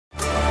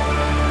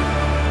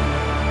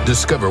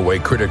Discover why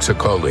critics are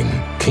calling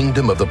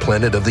Kingdom of the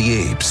Planet of the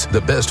Apes the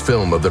best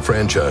film of the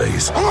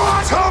franchise.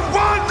 What a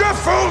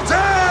wonderful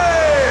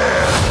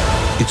day!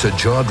 It's a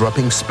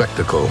jaw-dropping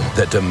spectacle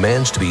that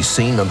demands to be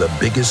seen on the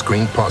biggest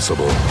screen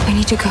possible. I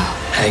need to go.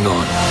 Hang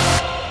on.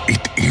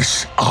 It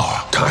is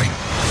our time.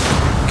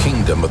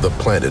 Kingdom of the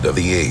Planet of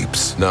the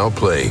Apes, now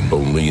playing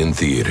only in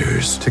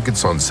theaters.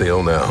 Tickets on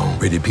sale now.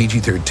 Rated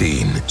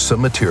PG-13.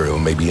 Some material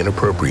may be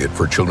inappropriate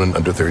for children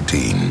under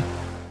 13.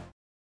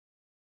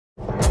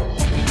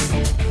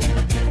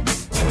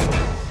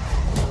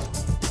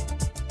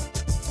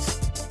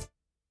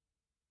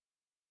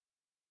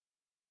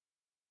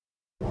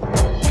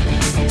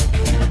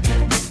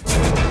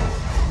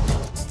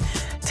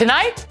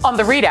 Tonight on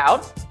the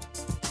ReidOut.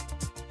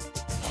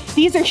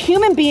 These are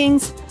human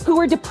beings who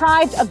were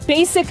deprived of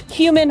basic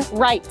human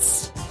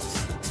rights.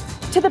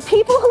 To the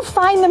people who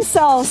find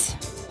themselves,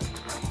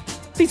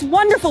 these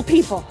wonderful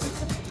people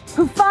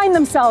who find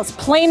themselves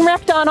plane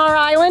wrecked on our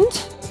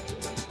island,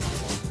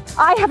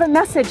 I have a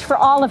message for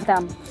all of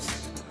them.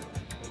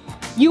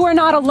 You are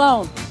not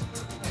alone.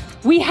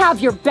 We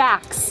have your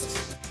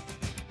backs.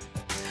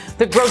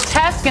 The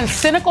grotesque and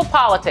cynical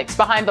politics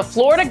behind the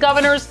Florida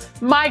governor's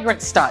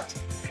migrant stunt.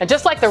 And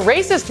just like the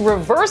racist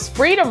reverse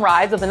freedom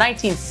rides of the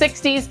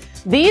 1960s,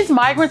 these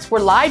migrants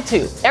were lied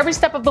to every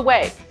step of the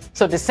way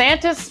so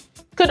DeSantis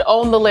could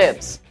own the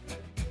libs.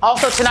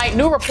 Also tonight,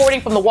 new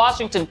reporting from the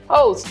Washington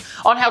Post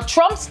on how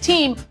Trump's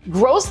team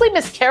grossly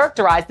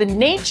mischaracterized the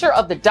nature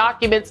of the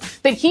documents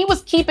that he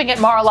was keeping at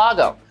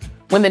Mar-a-Lago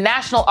when the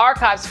National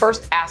Archives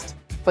first asked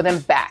for them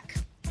back.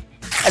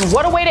 And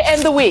what a way to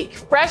end the week.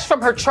 Fresh from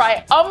her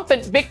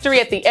triumphant victory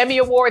at the Emmy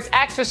Awards,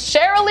 actress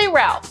Sheryl Lee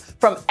Ralph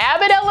from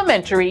Abbott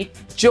Elementary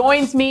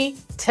joins me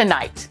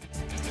tonight.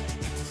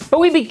 But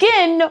we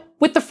begin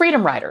with the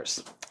Freedom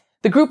Riders,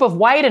 the group of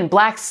white and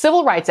black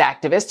civil rights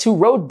activists who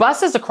rode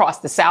buses across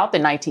the South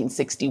in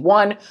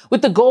 1961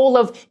 with the goal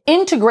of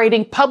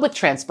integrating public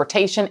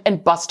transportation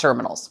and bus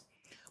terminals.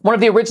 One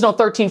of the original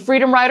 13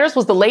 Freedom Riders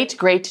was the late,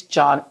 great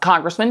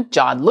Congressman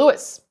John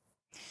Lewis.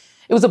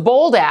 It was a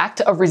bold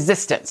act of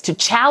resistance to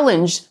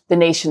challenge the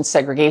nation's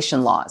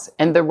segregation laws,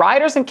 and the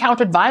riders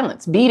encountered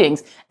violence,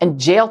 beatings, and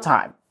jail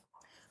time.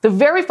 The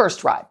very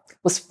first ride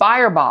was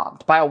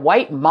firebombed by a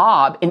white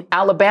mob in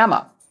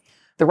Alabama.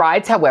 The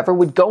rides, however,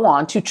 would go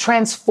on to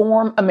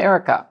transform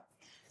America,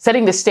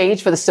 setting the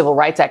stage for the Civil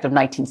Rights Act of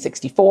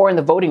 1964 and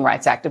the Voting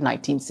Rights Act of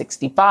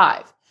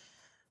 1965.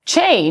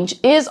 Change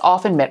is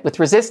often met with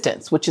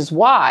resistance, which is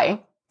why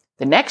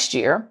the next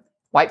year,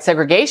 white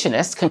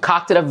segregationists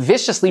concocted a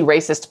viciously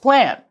racist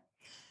plan,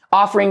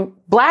 offering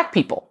black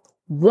people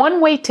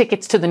one-way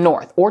tickets to the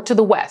North or to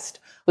the West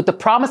with the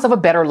promise of a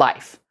better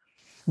life.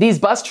 These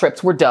bus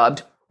trips were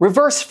dubbed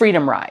reverse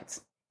freedom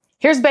rides.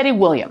 Here's Betty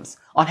Williams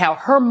on how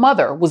her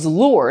mother was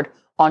lured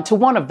onto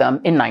one of them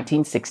in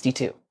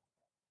 1962.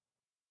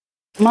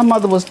 My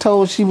mother was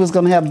told she was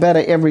going to have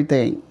better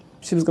everything.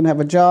 She was going to have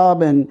a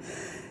job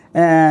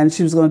and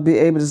she was going to be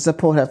able to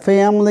support her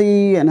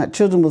family, and her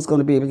children was going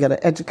to be able to get an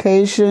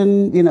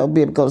education, be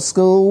able to go to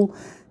school.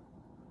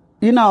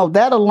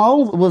 That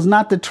alone was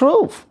not the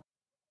truth.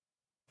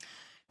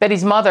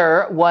 Betty's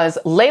mother was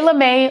Layla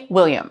Mae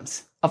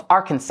Williams of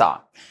Arkansas.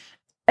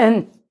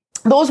 And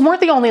those weren't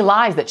the only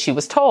lies that she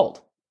was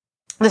told.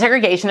 The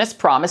segregationists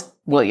promised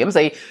Williams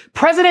a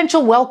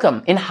presidential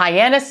welcome in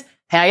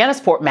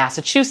Hyannisport,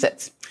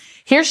 Massachusetts.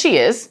 Here she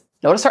is.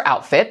 Notice her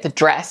outfit, the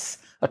dress,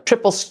 a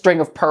triple string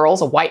of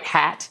pearls, a white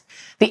hat,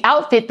 the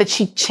outfit that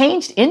she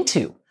changed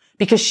into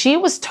because she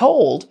was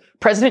told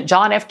President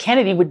John F.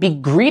 Kennedy would be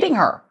greeting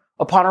her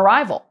upon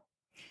arrival.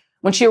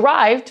 When she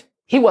arrived,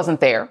 he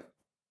wasn't there.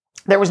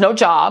 There was no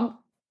job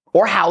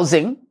or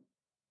housing,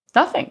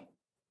 nothing.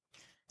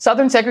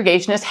 Southern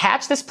segregationists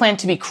hatched this plan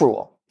to be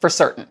cruel, for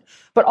certain,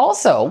 but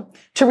also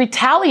to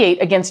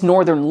retaliate against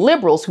Northern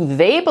liberals who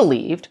they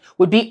believed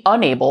would be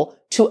unable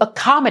to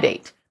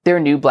accommodate their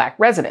new black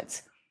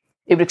residents.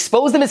 It would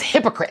expose them as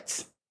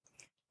hypocrites.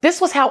 This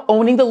was how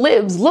owning the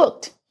libs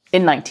looked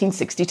in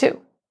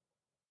 1962.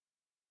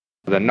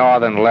 The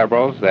Northern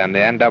liberals and the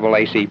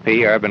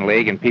NAACP, Urban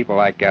League, and people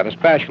like that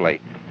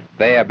especially,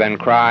 they have been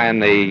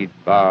crying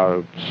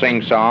the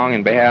sing-song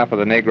in behalf of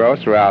the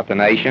Negroes throughout the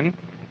nation.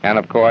 And,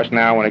 of course,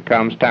 now when it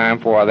comes time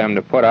for them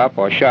to put up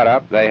or shut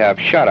up, they have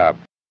shut up.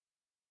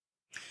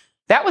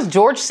 That was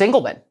George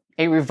Singleman,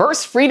 a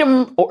reverse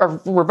freedom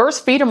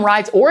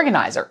rides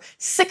organizer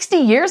 60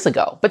 years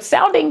ago, but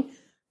sounding,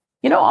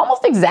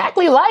 almost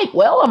exactly like,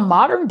 a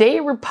modern-day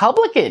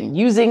Republican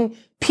using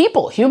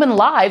people, human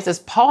lives, as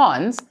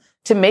pawns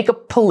to make a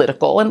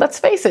political, and let's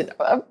face it,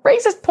 a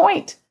racist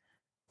point.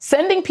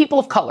 Sending people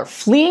of color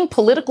fleeing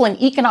political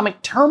and economic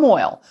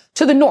turmoil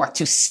to the North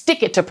to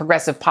stick it to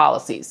progressive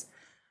policies.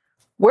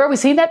 Where have we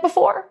seen that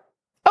before?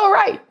 Oh,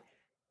 right.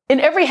 In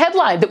every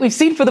headline that we've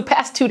seen for the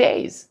past 2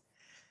 days.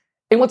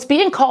 In what's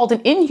being called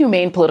an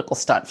inhumane political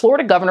stunt,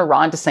 Florida Governor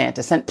Ron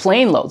DeSantis sent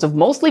plane loads of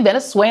mostly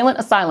Venezuelan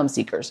asylum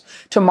seekers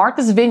to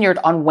Martha's Vineyard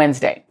on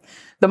Wednesday.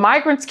 The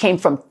migrants came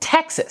from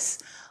Texas,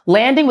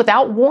 landing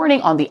without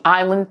warning on the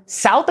island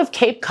south of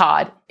Cape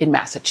Cod in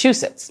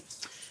Massachusetts.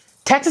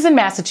 Texas and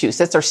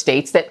Massachusetts are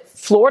states that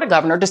Florida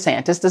Governor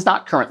DeSantis does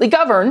not currently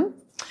govern,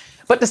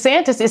 but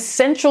DeSantis is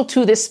central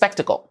to this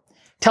spectacle,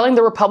 telling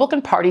the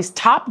Republican Party's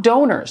top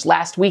donors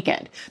last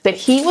weekend that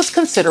he was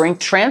considering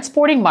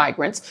transporting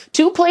migrants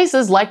to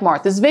places like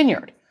Martha's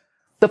Vineyard.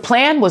 The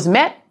plan was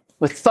met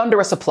with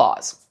thunderous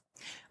applause.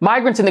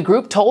 Migrants in the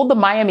group told the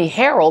Miami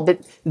Herald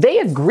that they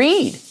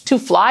agreed to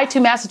fly to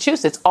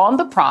Massachusetts on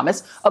the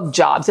promise of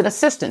jobs and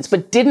assistance,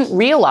 but didn't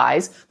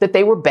realize that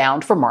they were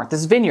bound for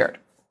Martha's Vineyard.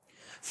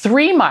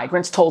 3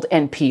 migrants told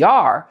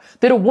NPR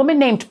that a woman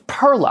named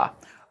Perla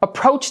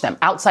approached them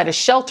outside a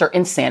shelter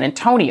in San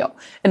Antonio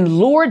and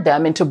lured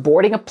them into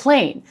boarding a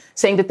plane,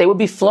 saying that they would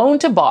be flown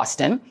to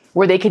Boston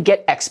where they could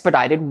get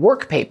expedited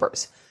work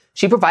papers.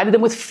 She provided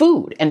them with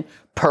food, and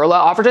Perla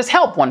offered us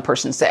help, one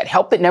person said,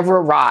 help that never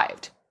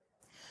arrived.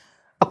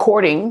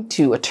 According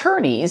to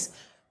attorneys,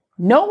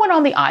 no one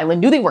on the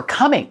island knew they were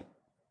coming,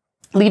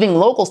 leaving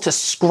locals to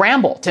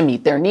scramble to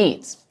meet their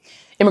needs.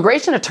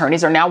 Immigration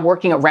attorneys are now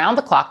working around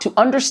the clock to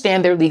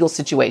understand their legal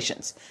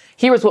situations.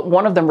 Here is what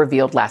one of them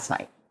revealed last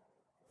night.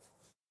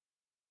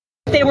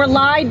 They were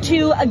lied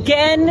to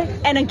again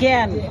and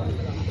again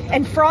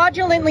and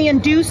fraudulently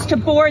induced to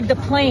board the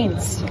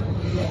planes.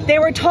 They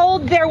were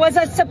told there was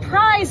a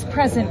surprise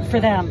present for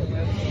them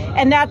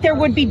and that there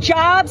would be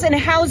jobs and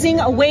housing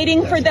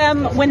awaiting for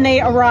them when they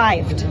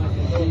arrived.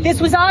 This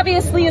was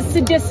obviously a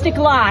sadistic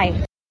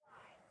lie.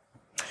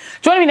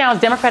 Joining me now is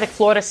Democratic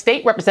Florida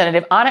State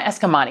Representative Ana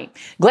Escamani,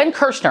 Glenn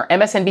Kirshner,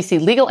 MSNBC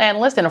legal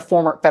analyst and a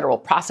former federal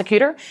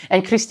prosecutor,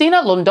 and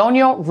Cristina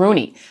Londoño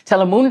Rooney,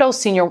 Telemundo's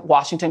senior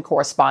Washington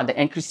correspondent.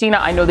 And Cristina,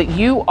 I know that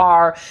you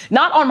are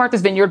not on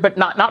Martha's Vineyard, but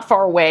not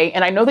far away,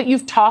 and I know that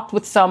you've talked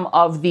with some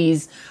of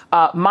these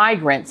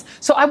migrants.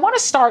 So I want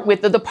to start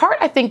with the part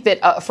I think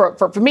that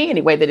for me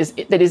anyway that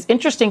is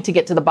interesting to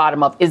get to the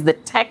bottom of is the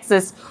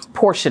Texas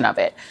portion of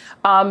it.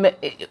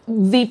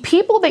 The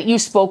people that you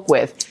spoke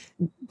with,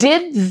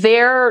 did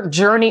their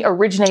journey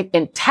originate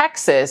in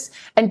Texas?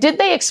 And did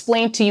they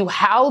explain to you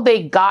how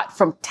they got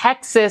from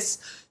Texas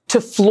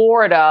to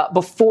Florida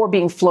before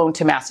being flown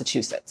to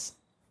Massachusetts?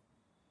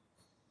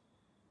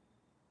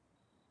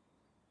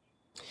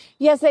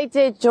 Yes, they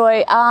did,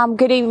 Joy.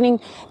 Good evening.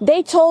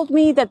 They told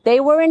me that they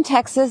were in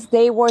Texas.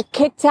 They were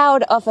kicked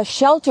out of a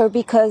shelter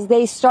because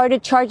they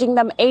started charging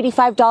them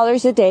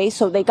 $85 a day.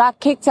 So they got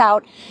kicked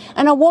out,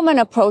 and a woman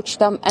approached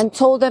them and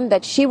told them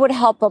that she would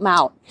help them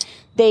out.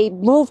 They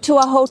moved to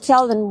a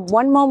hotel, and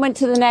one moment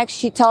to the next,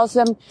 she tells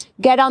them,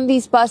 get on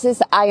these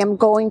buses. I am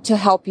going to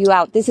help you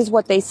out. This is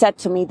what they said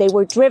to me. They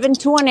were driven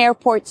to an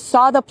airport,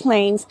 saw the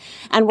planes,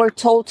 and were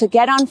told to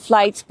get on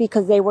flights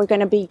because they were going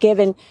to be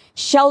given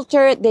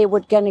shelter. They were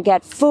going to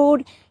get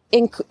food,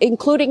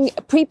 including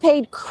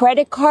prepaid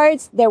credit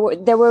cards. They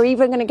were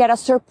even going to get a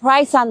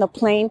surprise on the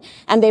plane,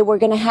 and they were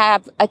going to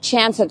have a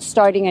chance at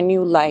starting a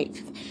new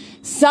life.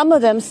 Some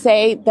of them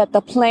say that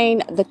the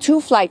plane,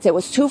 it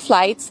was 2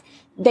 flights,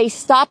 they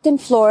stopped in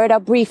Florida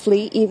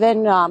briefly.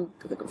 Even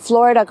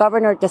Florida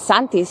Governor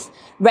DeSantis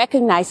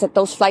recognized that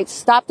those flights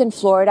stopped in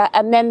Florida,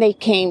 and then they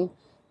came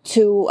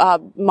to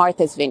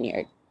Martha's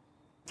Vineyard.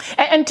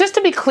 And just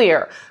to be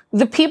clear,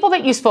 the people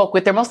that you spoke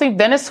with, they're mostly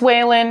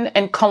Venezuelan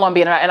and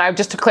Colombian. And I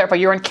just to clarify,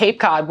 you're in Cape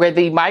Cod, where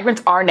the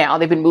migrants are now.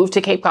 They've been moved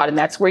to Cape Cod, and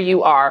that's where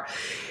you are.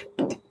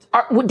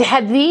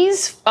 Had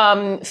these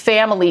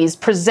families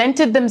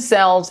presented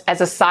themselves as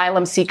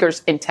asylum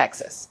seekers in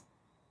Texas?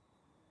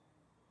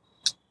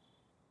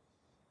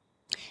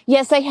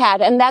 Yes, they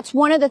had. And that's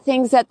one of the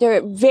things that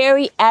they're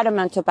very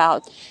adamant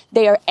about.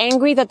 They are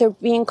angry that they're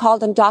being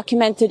called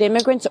undocumented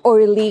immigrants or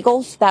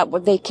illegals,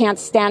 that they can't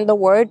stand the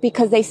word,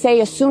 because they say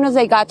as soon as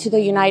they got to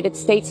the United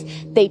States,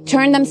 they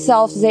turned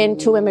themselves in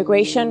to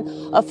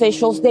immigration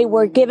officials. They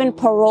were given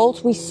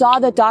paroles. We saw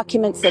the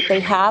documents that they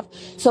have.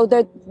 So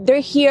they're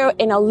here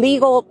in a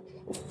legal,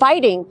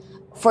 fighting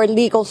for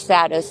legal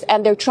status,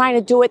 and they're trying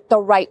to do it the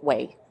right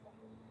way.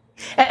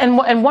 And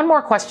one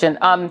more question.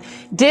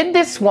 Did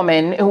this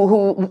woman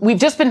who we've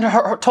just been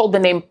told the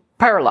name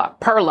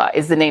Perla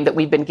is the name that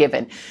we've been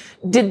given.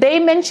 Did they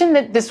mention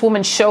that this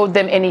woman showed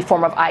them any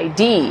form of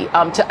ID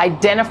to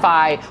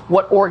identify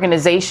what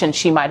organization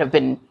she might have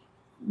been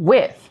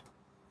with?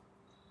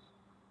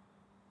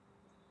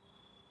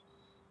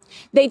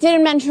 They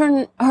didn't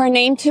mention her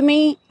name to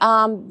me.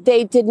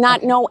 They did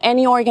not know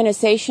any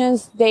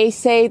organizations. They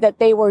say that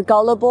they were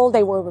gullible,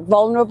 they were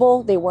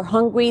vulnerable, they were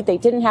hungry, they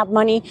didn't have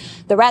money.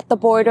 They're at the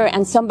border,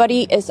 and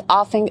somebody is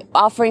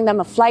offering them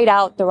a flight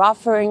out. They're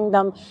offering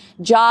them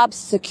jobs,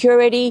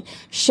 security,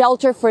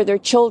 shelter for their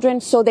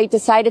children. So they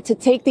decided to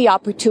take the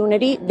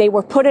opportunity. They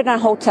were put in a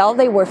hotel.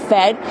 They were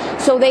fed.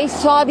 So they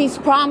saw these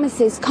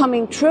promises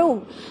coming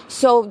true.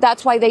 So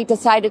that's why they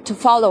decided to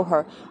follow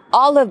her.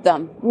 All of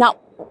them, not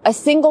a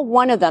single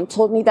one of them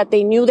told me that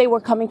they knew they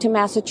were coming to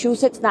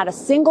Massachusetts. Not a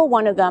single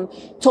one of them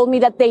told me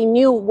that they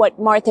knew what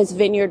Martha's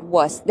Vineyard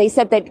was. They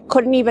said they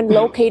couldn't even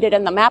locate it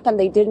in the map, and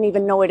they didn't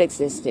even know it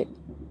existed.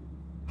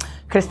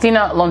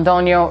 Cristina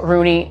Londoño,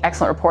 Rooney,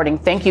 excellent reporting.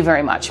 Thank you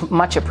very much.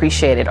 Much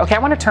appreciated. Okay, I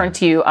want to turn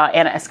to you,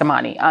 Anna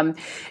Eskamani.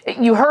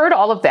 You heard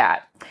all of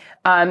that.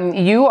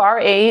 You are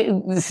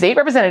a state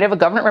representative, a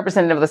government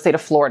representative of the state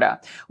of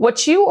Florida.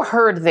 What you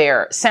heard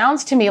there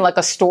sounds to me like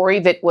a story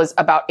that was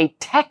about a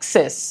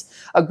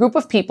group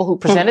of people who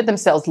presented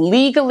themselves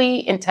legally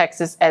in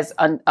Texas as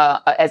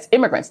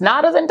immigrants,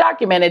 not as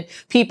undocumented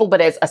people,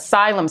 but as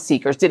asylum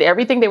seekers, did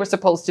everything they were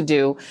supposed to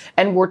do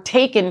and were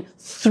taken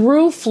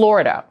through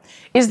Florida.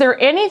 Is there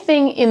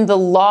anything in the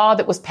law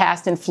that was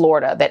passed in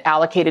Florida that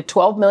allocated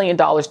 $12 million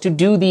to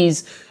do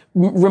these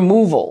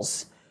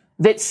removals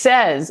that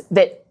says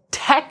that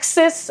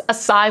Texas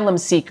asylum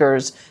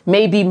seekers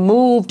may be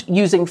moved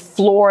using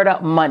Florida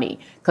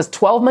money? Because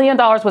 $12 million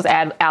was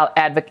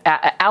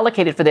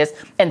allocated for this,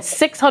 and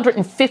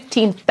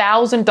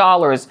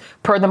 $615,000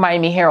 per the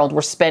Miami Herald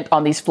were spent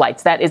on these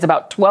flights. That is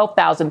about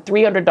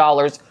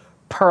 $12,300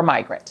 per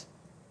migrant.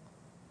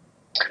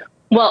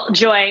 Well,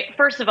 Joy,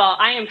 first of all,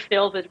 I am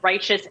filled with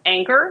righteous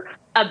anger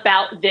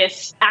about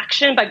this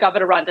action by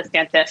Governor Ron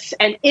DeSantis.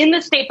 And in the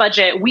state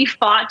budget, we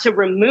fought to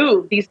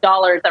remove these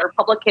dollars that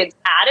Republicans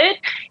added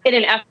in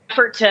an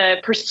effort to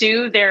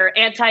pursue their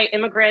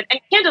anti-immigrant and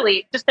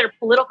candidly just their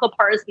political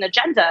partisan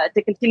agenda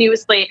to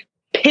continuously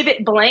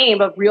pivot blame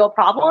of real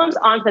problems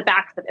onto the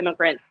backs of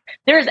immigrants.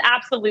 There is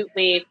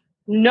absolutely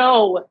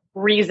no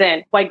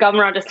reason why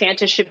Governor Ron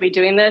DeSantis should be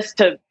doing this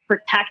to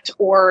protect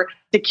or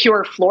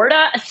secure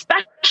Florida,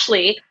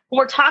 especially when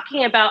we're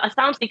talking about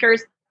asylum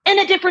seekers in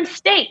a different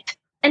state.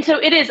 And so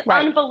it is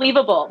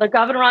unbelievable that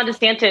Governor Ron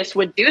DeSantis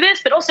would do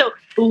this, but also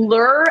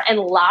lure and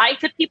lie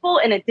to people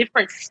in a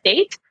different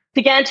state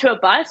to get into a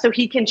bus so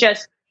he can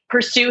just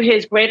pursue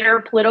his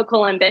greater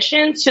political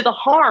ambitions to the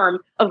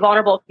harm of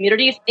vulnerable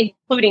communities,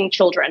 including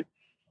children.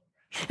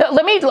 I'm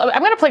going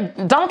to play.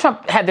 Donald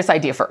Trump had this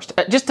idea first,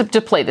 just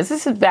to play this.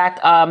 This is back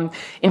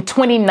in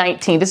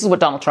 2019. This is what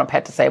Donald Trump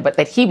had to say, but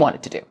that he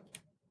wanted to do.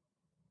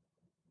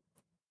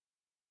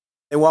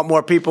 They want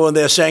more people in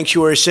their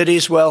sanctuary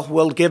cities. Well,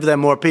 we'll give them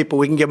more people.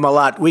 We can give them a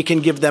lot. We can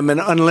give them an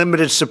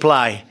unlimited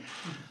supply.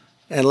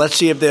 And let's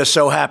see if they're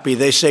so happy.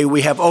 They say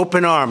we have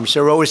open arms.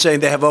 They're always saying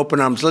they have open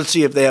arms. Let's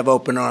see if they have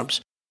open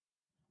arms.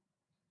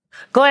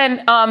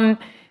 Glenn,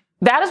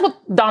 that is what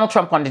Donald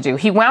Trump wanted to do.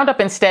 He wound up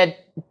instead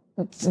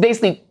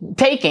basically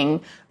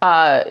taking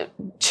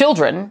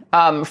children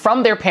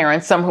from their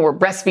parents, some who were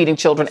breastfeeding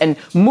children, and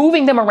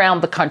moving them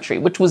around the country,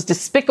 which was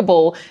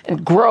despicable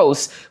and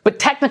gross. But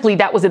technically,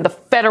 that was in the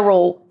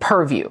federal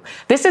purview.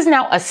 This is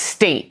now a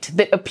state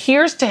that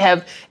appears to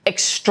have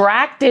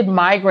extracted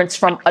migrants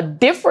from a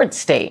different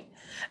state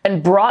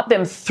and brought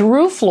them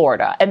through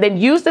Florida and then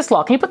used this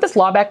law. Can you put this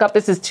law back up?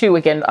 This is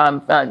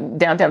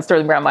downtown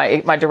Sterling Brown,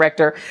 my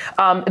director,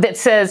 that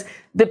says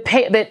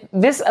that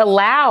this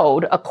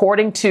allowed,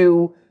 according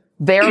to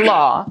their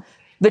law,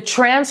 the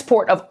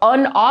transport of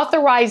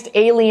unauthorized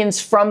aliens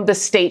from the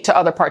state to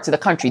other parts of the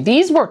country.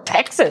 These were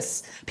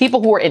Texas,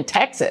 people who were in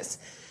Texas.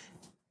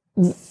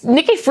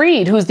 Nikki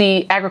Fried, who's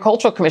the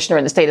agricultural commissioner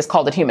in the state, has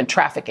called it human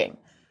trafficking.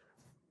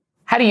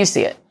 How do you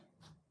see it?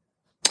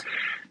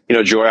 You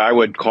know, Joy, I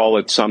would call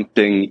it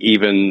something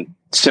even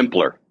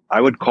simpler.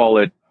 I would call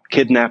it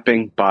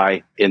kidnapping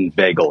by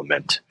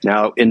inveiglement.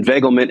 Now,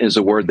 inveiglement is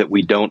a word that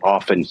we don't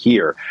often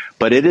hear,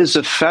 but it is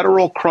a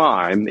federal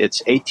crime.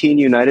 It's 18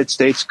 United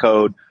States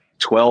Code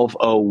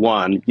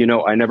 1201. You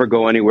know, I never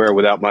go anywhere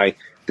without my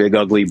big,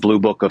 ugly blue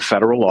book of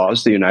federal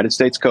laws, the United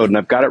States Code, and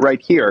I've got it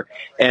right here.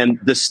 And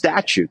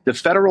the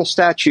federal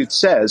statute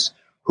says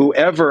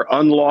whoever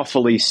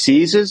unlawfully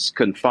seizes,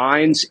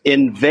 confines,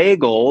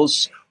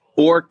 inveigles,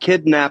 or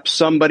kidnaps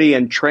somebody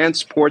and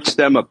transports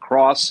them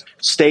across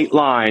state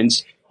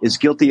lines is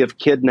guilty of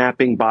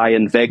kidnapping by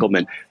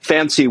inveiglement.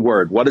 Fancy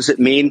word. What does it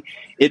mean?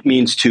 It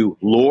means to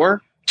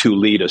lure, to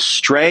lead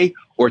astray,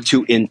 or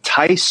to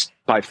entice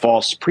by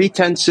false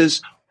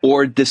pretenses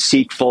or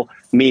deceitful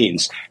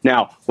means.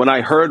 Now, when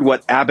I heard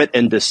what Abbott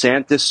and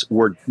DeSantis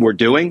were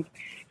doing,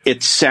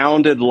 it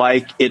sounded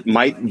like it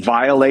might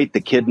violate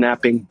the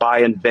kidnapping by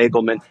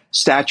inveiglement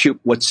statute.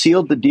 What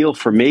sealed the deal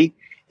for me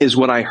is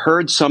when I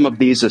heard some of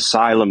these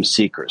asylum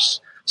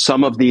seekers,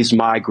 some of these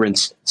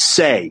migrants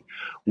say,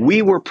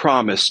 we were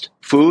promised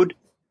food,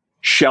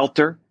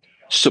 shelter,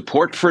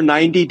 support for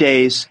 90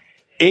 days,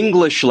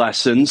 English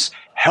lessons,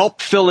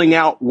 help filling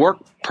out work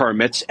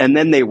permits, and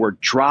then they were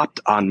dropped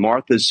on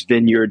Martha's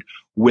Vineyard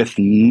with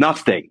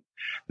nothing.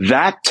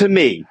 That, to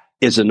me,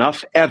 is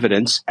enough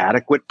evidence,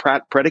 adequate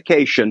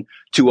predication,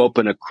 to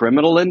open a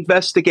criminal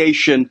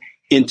investigation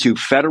into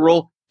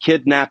federal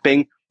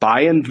kidnapping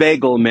by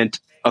inveiglement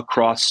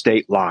across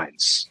state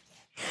lines.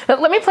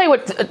 Let me play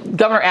what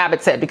Governor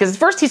Abbott said, because at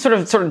first he sort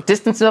of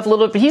distanced himself a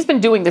little bit, but he's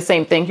been doing the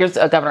same thing. Here's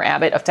Governor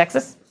Abbott of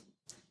Texas.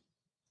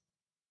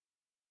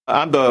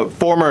 I'm the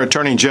former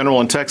Attorney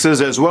General in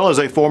Texas, as well as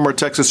a former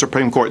Texas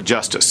Supreme Court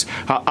Justice.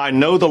 I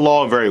know the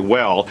law very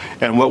well,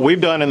 and what we've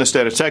done in the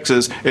state of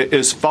Texas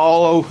is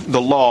follow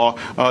the law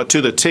to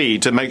the T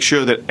to make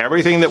sure that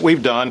everything that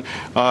we've done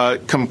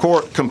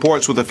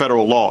comports with the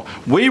federal law.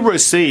 We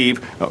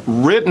receive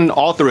written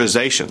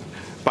authorization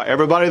by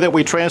everybody that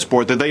we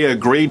transport that they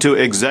agree to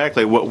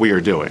exactly what we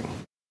are doing.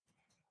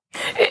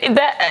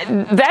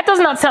 That does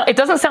not sound. It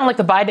doesn't sound like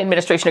the Biden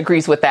administration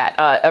agrees with that,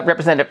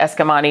 Representative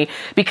Eskamani,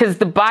 because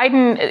the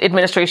Biden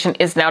administration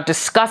is now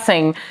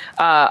discussing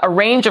a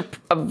range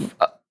of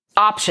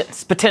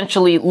options,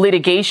 potentially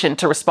litigation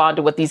to respond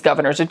to what these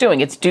governors are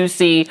doing. It's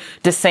Ducey,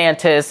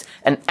 DeSantis,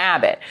 and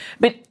Abbott.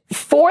 But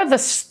for the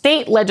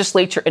state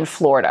legislature in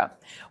Florida,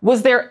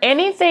 was there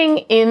anything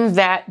in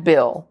that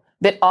bill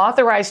that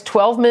authorized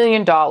 $12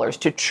 million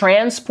to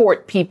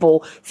transport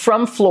people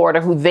from Florida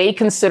who they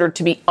considered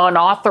to be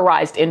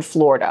unauthorized in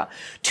Florida,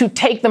 to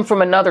take them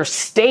from another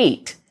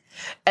state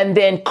and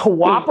then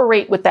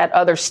cooperate with that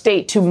other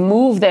state to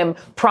move them,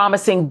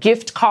 promising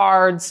gift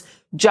cards,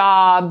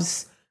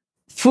 jobs,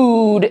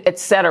 food, et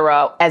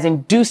cetera, as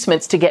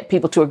inducements to get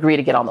people to agree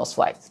to get on those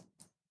flights?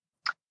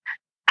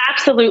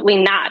 Absolutely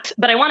not.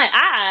 But I want to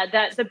add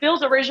that the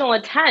bill's original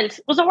intent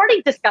was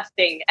already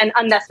disgusting and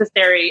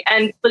unnecessary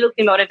and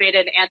politically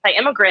motivated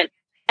anti-immigrant.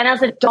 And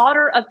as a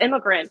daughter of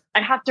immigrants,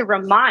 I have to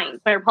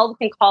remind my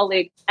Republican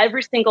colleagues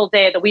every single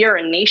day that we are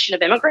a nation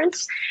of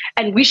immigrants,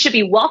 and we should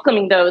be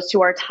welcoming those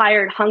who are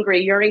tired,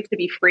 hungry, yearning to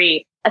be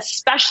free,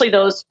 especially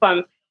those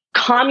from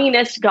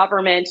communist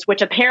governments,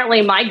 which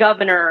apparently my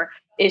governor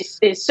is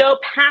so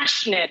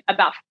passionate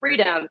about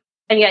freedom.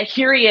 And yet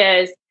here he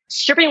is,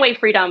 stripping away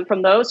freedom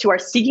from those who are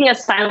seeking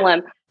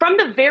asylum from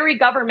the very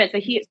government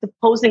that he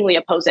supposedly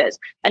opposes.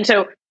 And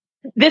so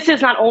this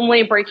is not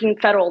only breaking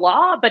federal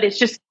law, but it's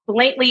just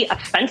blatantly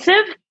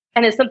offensive.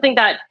 And it's something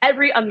that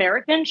every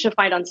American should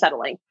find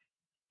unsettling.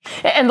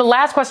 And the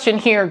last question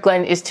here,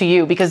 Glenn, is to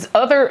you, because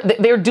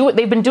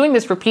they've been doing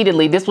this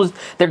repeatedly.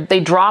 They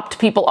dropped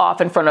people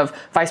off in front of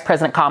Vice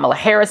President Kamala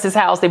Harris's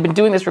house. They've been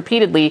doing this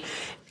repeatedly.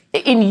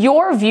 In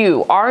your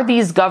view, are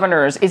these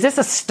governors, is this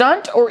a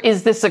stunt or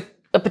is this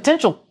a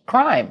potential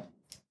crime?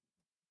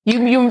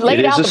 You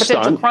laid out the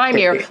potential crime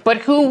here, but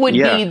who would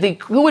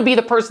be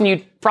the person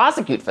you'd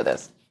prosecute for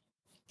this?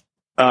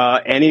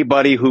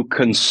 Anybody who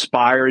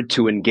conspired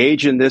to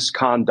engage in this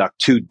conduct,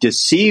 to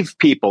deceive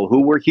people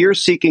who were here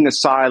seeking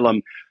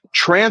asylum,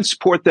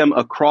 transport them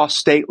across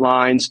state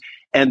lines,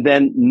 and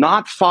then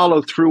not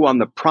follow through on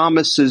the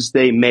promises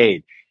they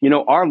made. You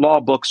know, our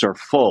law books are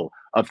full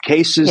of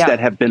cases that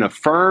have been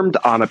affirmed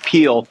on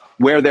appeal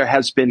where there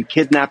has been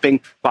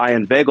kidnapping by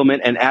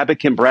inveiglement, and Abbott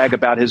can brag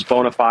about his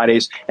bona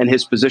fides and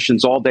his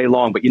positions all day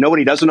long. But you know what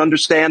he doesn't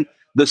understand?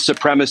 The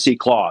supremacy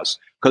clause.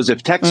 Because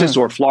if Texas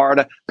or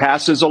Florida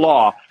passes a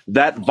law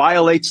that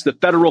violates the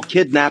federal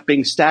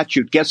kidnapping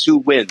statute, guess who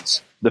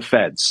wins? The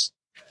feds.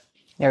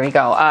 There you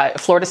go.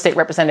 Florida State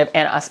Representative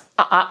Anna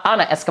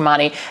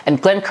Eskamani and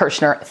Glenn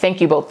Kirshner,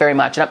 thank you both very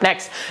much. And up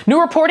next,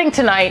 new reporting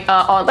tonight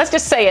on, let's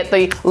just say it,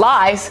 the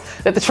lies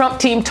that the Trump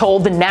team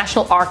told the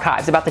National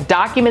Archives about the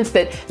documents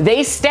that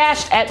they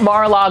stashed at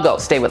Mar-a-Lago.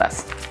 Stay with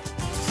us.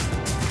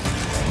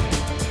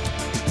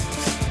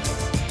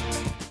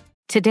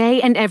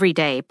 Today and every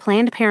day,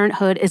 Planned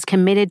Parenthood is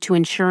committed to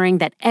ensuring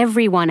that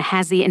everyone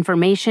has the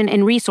information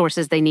and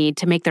resources they need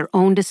to make their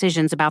own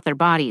decisions about their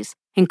bodies,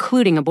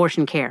 including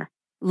abortion care.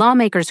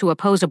 Lawmakers who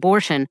oppose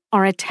abortion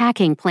are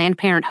attacking Planned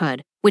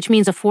Parenthood, which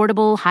means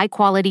affordable,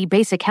 high-quality,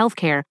 basic health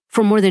care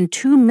for more than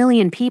 2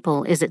 million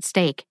people is at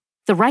stake.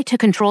 The right to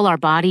control our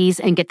bodies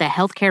and get the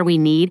health care we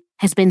need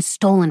has been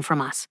stolen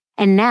from us.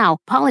 And now,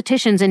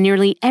 politicians in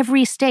nearly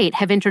every state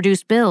have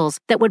introduced bills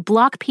that would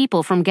block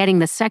people from getting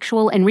the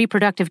sexual and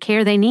reproductive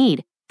care they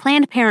need.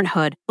 Planned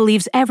Parenthood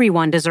believes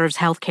everyone deserves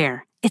health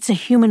care. It's a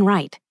human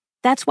right.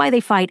 That's why they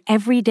fight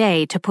every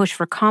day to push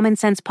for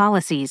common-sense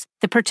policies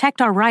that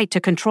protect our right to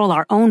control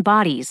our own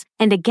bodies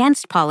and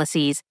against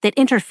policies that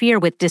interfere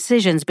with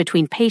decisions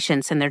between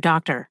patients and their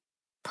doctor.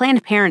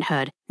 Planned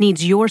Parenthood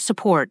needs your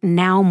support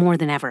now more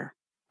than ever.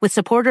 With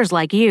supporters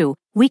like you,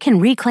 we can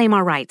reclaim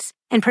our rights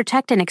and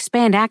protect and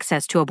expand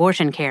access to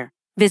abortion care.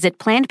 Visit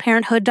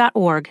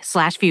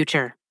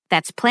PlannedParenthood.org/future.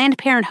 That's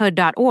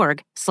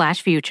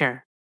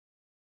PlannedParenthood.org/future.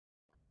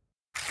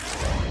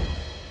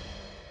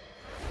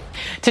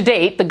 To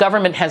date, the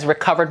government has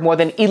recovered more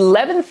than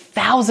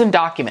 11,000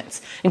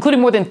 documents,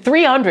 including more than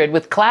 300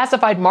 with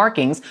classified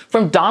markings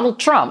from Donald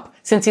Trump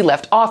since he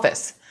left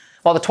office.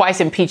 While the twice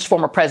impeached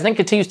former president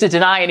continues to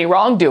deny any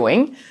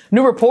wrongdoing,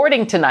 new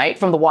reporting tonight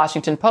from the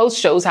Washington Post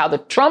shows how the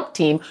Trump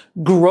team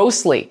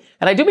grossly,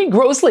 and I do mean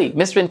grossly,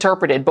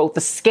 misinterpreted both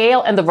the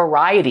scale and the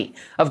variety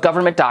of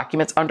government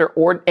documents under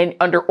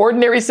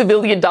ordinary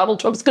civilian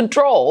Donald Trump's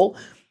control,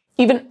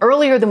 even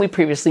earlier than we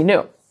previously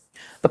knew.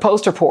 The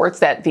Post reports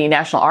that the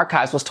National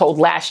Archives was told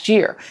last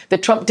year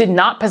that Trump did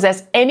not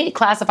possess any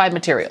classified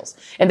materials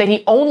and that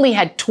he only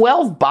had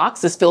 12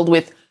 boxes filled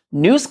with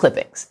news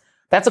clippings.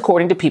 That's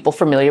according to people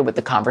familiar with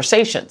the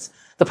conversations.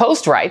 The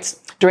Post writes,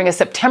 during a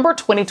September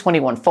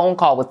 2021 phone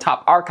call with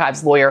top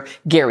archives lawyer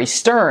Gary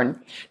Stern,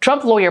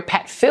 Trump lawyer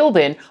Pat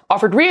Philbin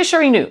offered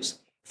reassuring news.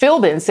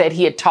 Philbin said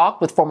he had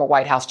talked with former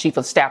White House Chief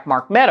of Staff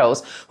Mark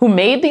Meadows, who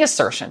made the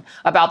assertion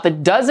about the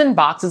dozen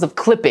boxes of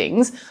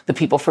clippings the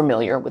people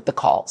familiar with the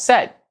call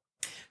said.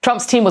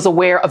 Trump's team was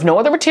aware of no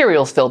other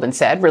materials, Philbin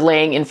said,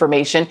 relaying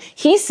information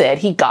he said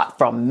he got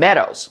from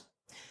Meadows.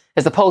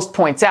 As the Post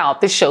points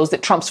out, this shows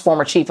that Trump's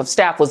former chief of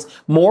staff was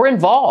more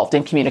involved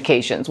in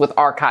communications with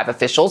archive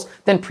officials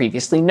than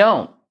previously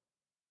known.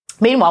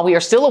 Meanwhile, we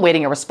are still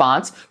awaiting a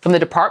response from the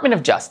Department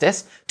of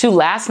Justice to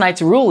last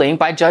night's ruling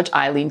by Judge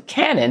Eileen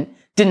Cannon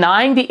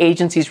denying the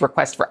agency's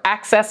request for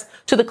access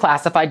to the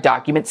classified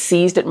documents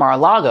seized at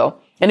Mar-a-Lago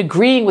and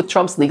agreeing with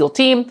Trump's legal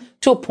team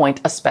to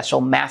appoint a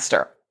special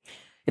master.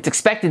 It's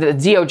expected that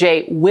the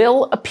DOJ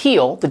will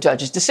appeal the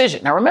judge's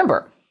decision. Now,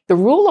 remember, the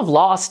rule of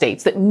law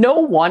states that no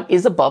one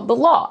is above the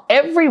law.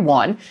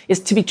 Everyone is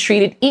to be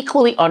treated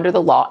equally under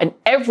the law, and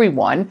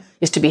everyone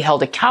is to be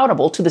held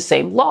accountable to the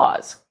same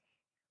laws.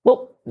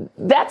 Well,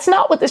 that's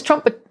not what this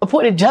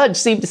Trump-appointed judge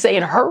seemed to say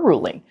in her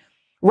ruling,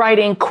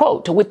 writing,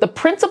 quote, that the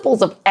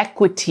principles of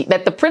equity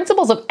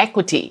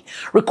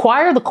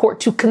require the court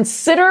to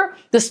consider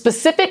the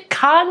specific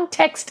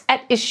context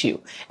at issue,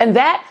 and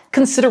that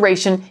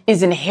consideration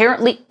is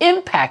inherently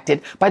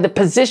impacted by the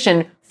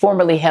position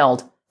formerly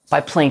held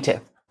by plaintiff,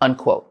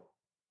 unquote.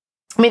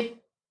 I mean,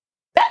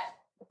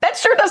 that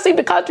sure does seem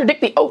to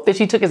contradict the oath that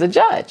she took as a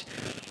judge.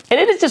 And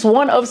it is just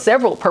one of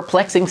several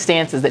perplexing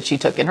stances that she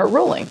took in her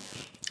ruling.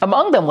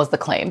 Among them was the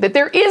claim that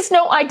there is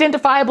no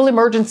identifiable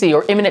emergency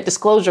or imminent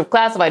disclosure of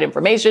classified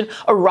information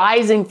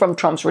arising from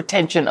Trump's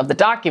retention of the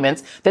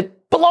documents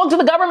that belong to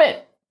the government.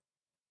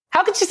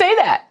 How could she say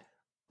that?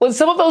 Well,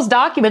 some of those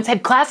documents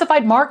had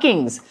classified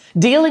markings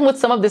dealing with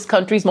some of this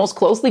country's most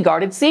closely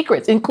guarded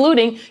secrets,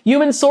 including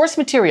human source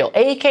material,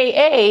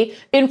 aka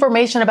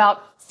information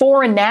about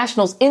foreign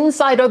nationals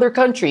inside other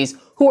countries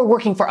who are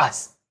working for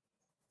us.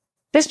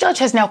 This judge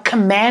has now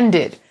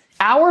commanded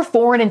our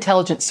foreign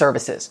intelligence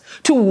services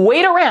to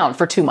wait around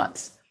for 2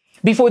 months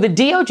before the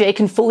DOJ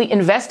can fully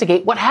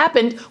investigate what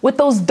happened with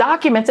those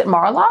documents at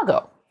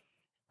Mar-a-Lago.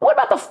 What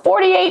about the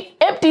 48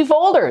 empty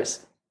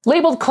folders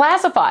labeled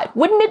classified?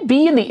 Wouldn't it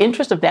be in the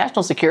interest of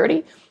national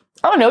security,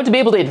 to be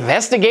able to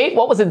investigate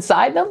what was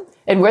inside them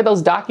and where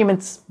those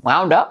documents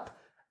wound up?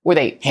 Were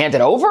they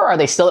handed over? Are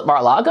they still at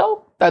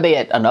Mar-a-Lago? Are they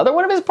at another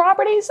one of his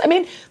properties? I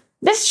mean,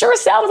 this sure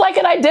sounds like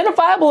an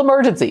identifiable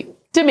emergency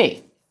to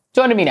me.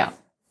 Joining me now,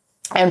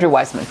 Andrew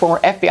Weissman, former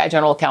FBI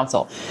general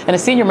counsel and a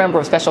senior member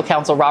of special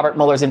counsel Robert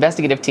Mueller's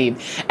investigative team.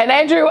 And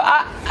Andrew,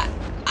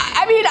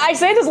 I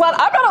say this a lot.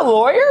 I'm not a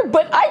lawyer,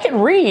 but I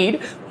can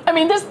read. I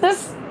mean,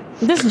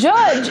 this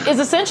judge is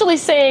essentially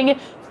saying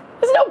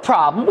there's no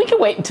problem. We can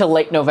wait until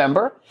late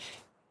November.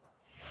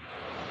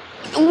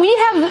 We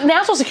have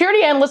national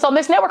security analysts on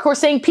this network who are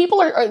saying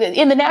people are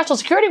in the national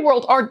security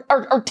world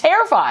are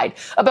terrified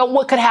about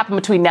what could happen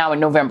between now and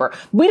November.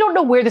 We don't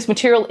know where this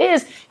material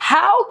is.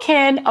 How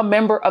can a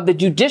member of the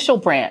judicial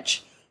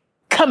branch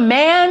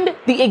command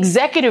the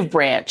executive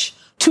branch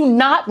to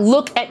not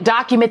look at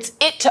documents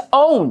it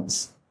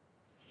owns?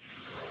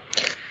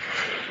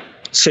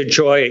 So,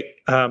 Joy,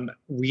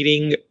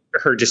 reading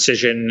her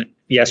decision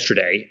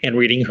yesterday and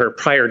reading her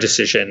prior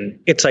decision,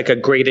 it's like a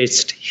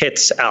greatest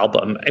hits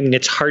album. I mean,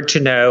 it's hard to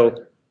know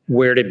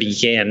where to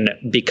begin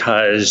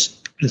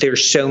because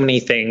there's so many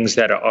things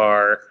that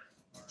are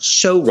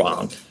so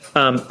wrong.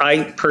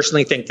 I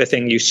personally think the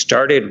thing you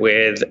started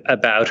with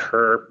about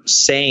her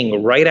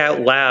saying right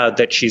out loud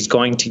that she's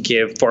going to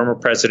give former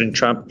President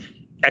Trump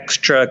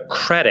extra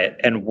credit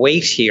and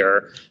weight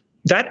here,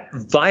 that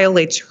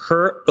violates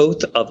her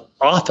oath of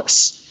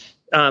office.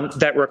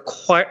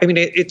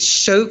 It's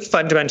so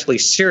fundamentally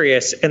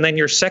serious. And then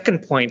your second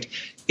point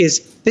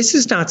is this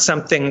is not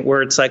something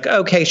where it's like,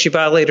 okay, she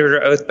violated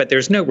her oath, but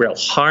there's no real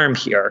harm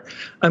here.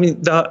 I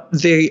mean,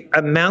 the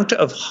amount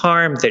of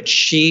harm that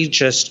she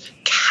just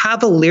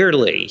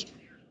cavalierly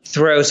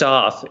throws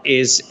off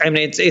is,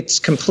 it's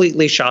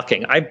completely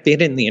shocking. I've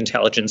been in the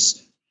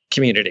intelligence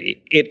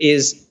community. It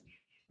is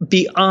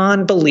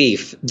beyond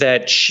belief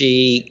that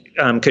she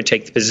could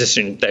take the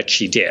position that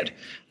she did.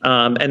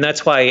 And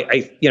that's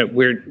why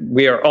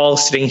we are all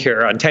sitting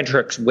here on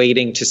tenterhooks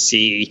waiting to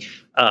see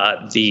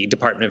the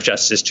Department of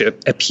Justice to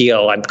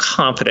appeal. I'm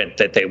confident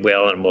that they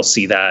will, and we'll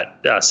see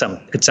that at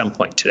some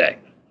point today.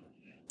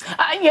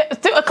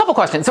 A couple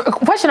questions. So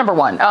question number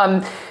one,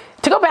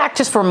 to go back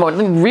just for a moment,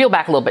 let me reel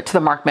back a little bit to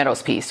the Mark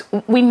Meadows piece.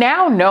 We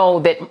now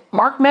know that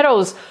Mark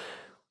Meadows,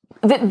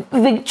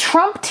 the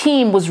Trump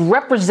team was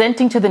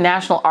representing to the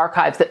National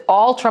Archives that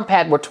all Trump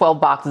had were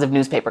 12 boxes of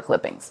newspaper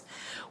clippings.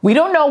 We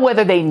don't know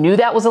whether they knew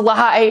that was a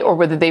lie or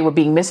whether they were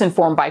being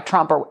misinformed by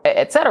Trump or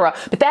et cetera.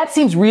 But that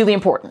seems really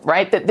important,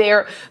 right? That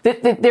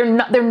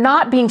they're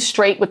not being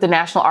straight with the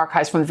National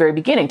Archives from the very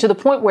beginning, to the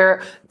point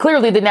where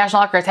clearly the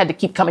National Archives had to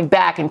keep coming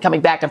back and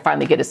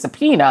finally get a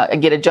subpoena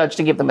and get a judge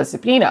to give them a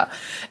subpoena,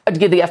 to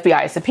give the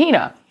FBI a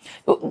subpoena.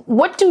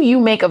 What do you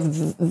make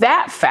of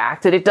that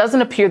fact, that it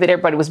doesn't appear that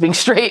everybody was being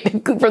straight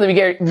from the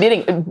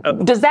beginning?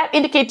 Does that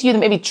indicate to you that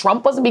maybe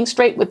Trump wasn't being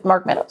straight with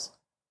Mark Meadows?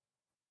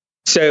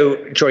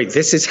 So, Joy,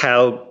 this is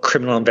how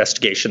criminal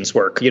investigations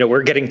work.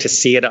 We're getting to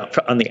see it up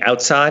on the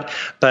outside,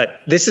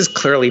 but this is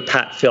clearly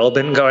Pat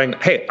Philbin going,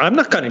 hey, I'm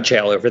not going to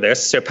jail over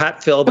this. So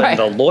Pat Philbin, right,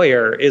 the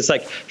lawyer, is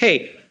like,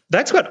 hey,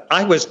 That's what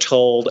I was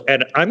told,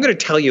 and I'm going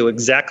to tell you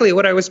exactly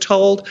what I was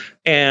told,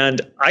 and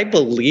I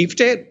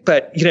believed it,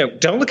 but,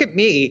 don't look at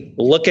me,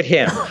 look at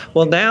him.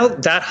 Well, now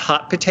that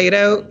hot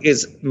potato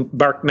is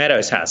Mark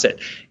Meadows has it,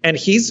 and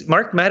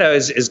Mark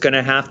Meadows is going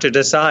to have to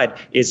decide,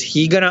 is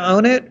he going to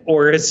own it,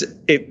 or is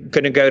it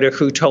going to go to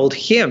who told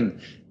him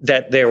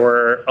that there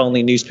were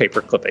only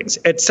newspaper clippings?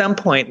 At some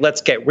point,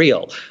 let's get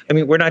real. I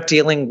mean, we're not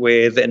dealing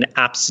with an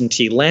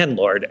absentee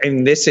landlord. I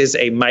mean, this is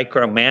a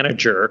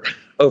micromanager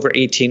over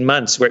 18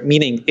 months,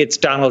 meaning it's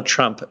Donald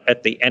Trump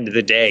at the end of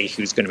the day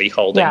who's going to be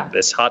holding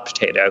this hot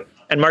potato.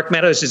 And Mark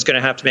Meadows is going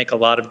to have to make a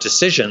lot of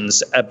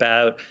decisions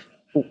about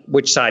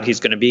which side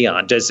he's going to be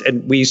on.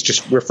 And we used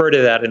to refer to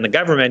that in the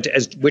government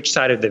as which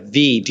side of the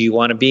V do you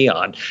want to be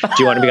on? Do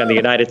you want to be on the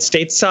United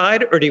States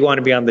side, or do you want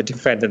to be on the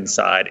defendant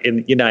side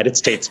in United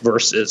States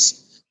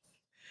versus?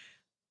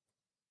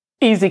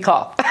 Easy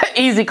call.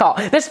 Easy call.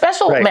 The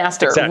special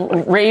master,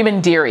 exactly.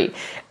 Raymond Dearie,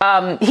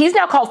 he's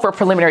now called for a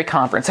preliminary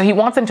conference. So he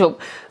wants them to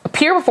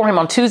appear before him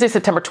on Tuesday,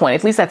 September 20th,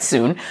 at least that's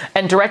soon,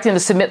 and direct them to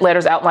submit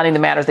letters outlining the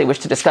matters they wish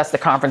to discuss. The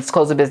conference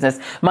close of business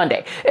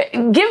Monday.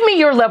 Give me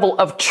your level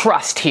of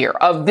trust here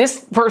of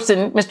this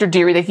person, Mr.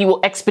 Dearie, that he will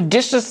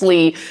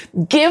expeditiously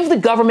give the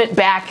government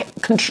back.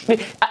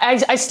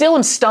 I still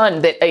am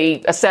stunned that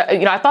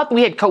I thought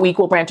we had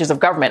co-equal branches of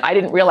government. I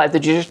didn't realize the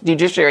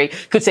judiciary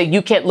could say,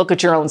 you can't look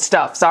at your own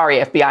stuff. Sorry,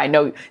 FBI. I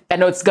know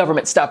it's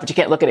government stuff, but you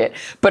can't look at it.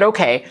 But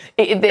okay,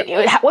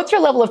 what's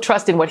your level of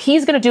trust in what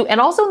he's going to do?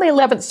 And also in the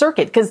 11th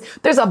Circuit, because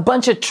there's a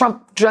bunch of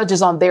Trump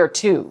judges on there,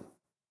 too.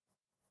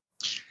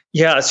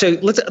 Yeah, so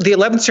the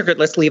 11th Circuit,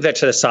 let's leave that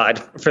to the side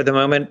for the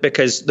moment,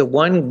 because the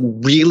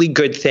one really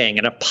good thing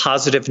and a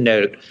positive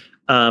note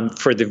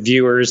for the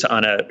viewers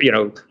on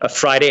a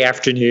Friday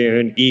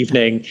afternoon,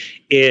 evening,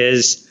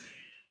 is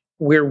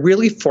we're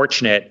really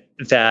fortunate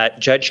that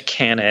Judge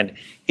Cannon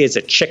is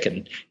a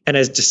chicken and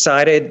has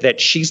decided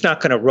that she's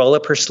not going to roll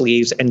up her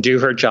sleeves and do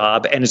her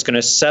job and is going to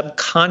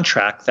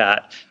subcontract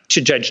that to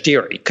Judge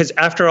Dearie. Because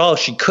after all,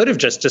 she could have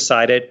just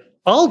decided,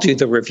 I'll do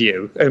the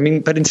review. I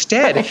mean, but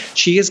instead,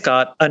 she has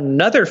got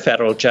another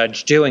federal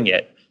judge doing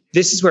it.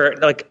 This is where,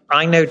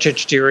 I know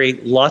Judge Dearie.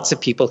 Lots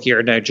of people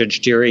here know Judge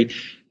Dearie.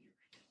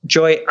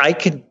 Joy, I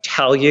can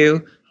tell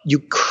you, you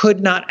could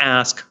not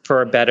ask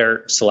for a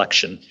better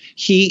selection.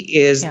 He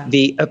is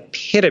the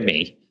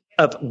epitome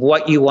of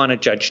what you want a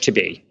judge to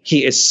be.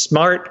 He is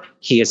smart.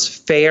 He is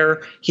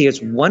fair. He has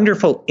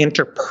wonderful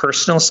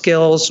interpersonal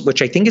skills,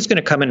 which I think is going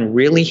to come in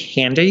really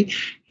handy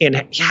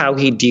in how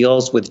he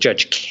deals with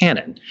Judge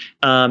Cannon.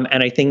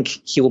 And I think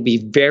he will be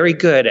very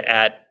good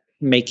at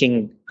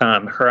making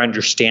her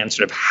understand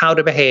sort of how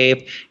to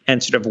behave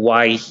and sort of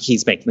why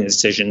he's making the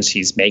decisions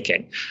he's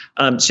making.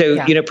 From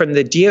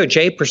the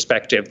DOJ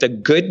perspective, the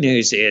good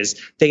news is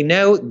they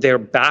know their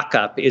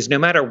backup is no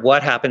matter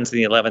what happens in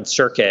the 11th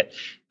Circuit,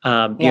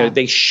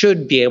 they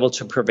should be able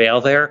to prevail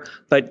there.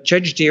 But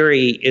Judge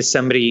Dearie is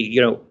somebody,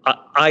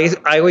 I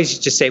always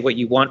used to say what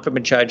you want from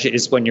a judge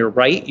is when you're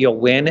right, you'll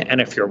win.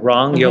 And if you're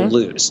wrong, you'll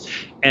lose.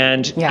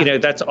 And,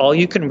 that's all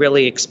you can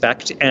really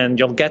expect. And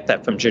you'll get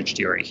that from Judge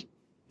Dearie.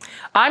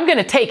 I'm going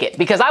to take it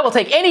because I will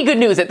take any good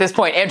news at this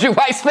point. Andrew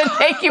Weissman,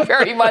 thank you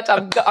very much.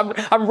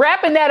 I'm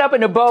wrapping that up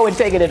in a bow and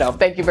taking it home.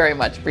 Thank you very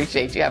much.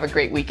 Appreciate you. Have a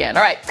great weekend.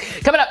 All right.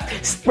 Coming up,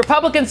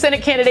 Republican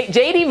Senate candidate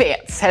J.D.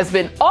 Vance has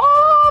been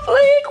awfully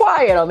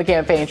quiet on the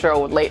campaign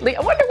trail lately.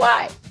 I wonder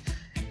why.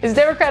 His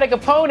Democratic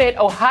opponent,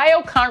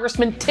 Ohio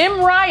Congressman Tim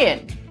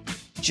Ryan,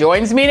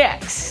 joins me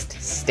next.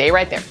 Stay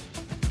right there.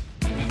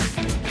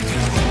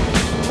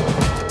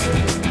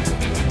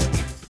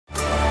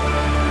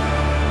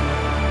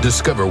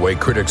 Discover why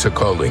critics are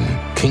calling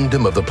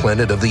Kingdom of the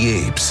Planet of the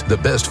Apes the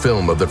best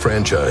film of the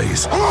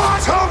franchise.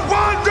 What a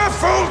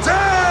wonderful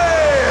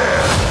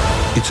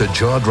day! It's a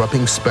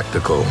jaw-dropping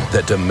spectacle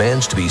that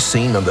demands to be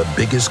seen on the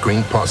biggest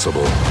screen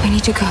possible. We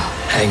need to go.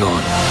 Hang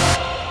on.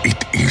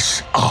 It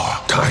is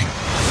our time.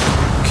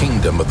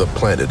 Kingdom of the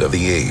Planet of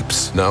the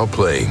Apes, now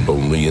playing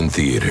only in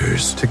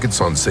theaters. Tickets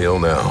on sale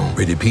now.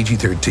 Rated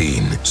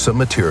PG-13. Some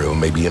material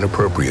may be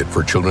inappropriate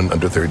for children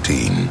under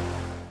 13.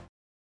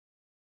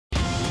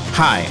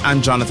 Hi,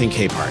 I'm Jonathan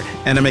Capehart,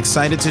 and I'm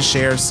excited to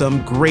share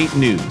some great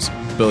news.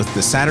 Both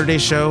the Saturday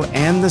Show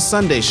and the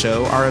Sunday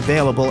Show are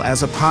available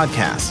as a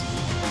podcast.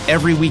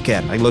 Every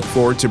weekend, I look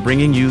forward to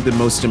bringing you the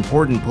most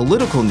important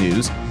political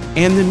news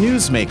and the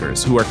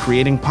newsmakers who are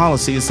creating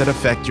policies that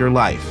affect your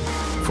life.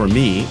 For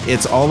me,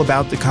 it's all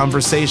about the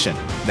conversation.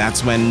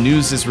 That's when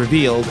news is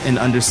revealed and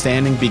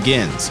understanding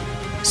begins.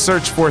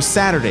 Search for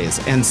Saturdays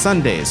and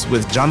Sundays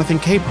with Jonathan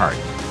Capehart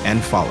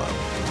and follow.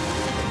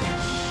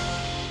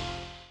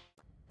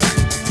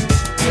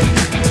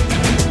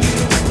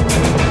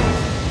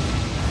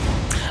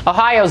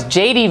 Ohio's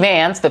J.D.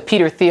 Vance, the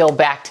Peter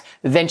Thiel-backed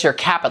venture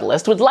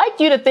capitalist, would like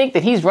you to think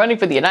that he's running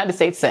for the United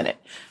States Senate.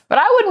 But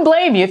I wouldn't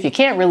blame you if you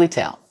can't really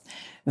tell.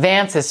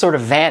 Vance has sort of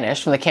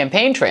vanished from the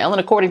campaign trail and,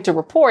 according to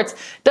reports,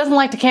 doesn't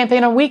like to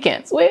campaign on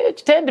weekends,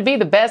 which tend to be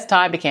the best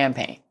time to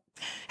campaign.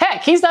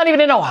 Heck, he's not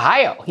even in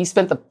Ohio. He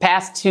spent the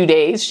past 2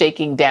 days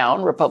shaking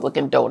down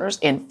Republican donors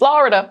in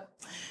Florida.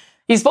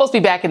 He's supposed to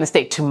be back in the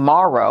state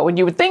tomorrow, and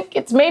you would think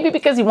it's maybe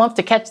because he wants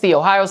to catch the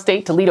Ohio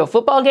State-Toledo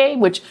football game,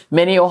 which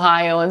many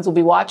Ohioans will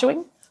be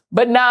watching.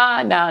 But nah.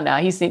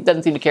 He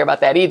doesn't seem to care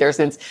about that either,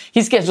 since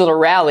he scheduled a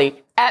rally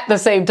at the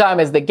same time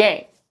as the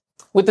game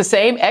with the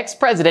same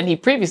ex-president he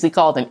previously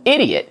called an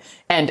idiot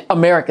and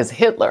America's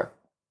Hitler.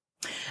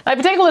 Now, if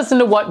you take a listen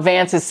to what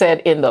Vance has said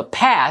in the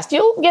past,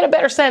 you'll get a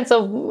better sense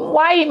of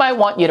why he might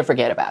want you to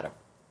forget about him.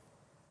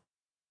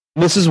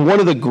 This is one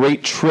of the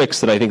great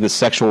tricks that I think the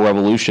sexual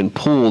revolution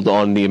pulled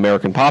on the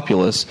American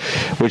populace,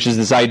 which is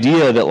this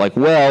idea that, like,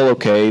 well,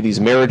 okay, these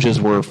marriages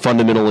were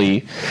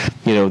fundamentally,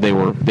 they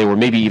were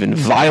maybe even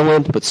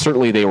violent, but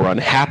certainly they were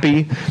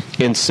unhappy.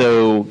 And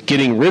so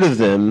getting rid of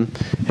them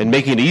and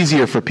making it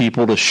easier for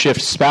people to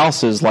shift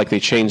spouses like they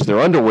change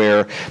their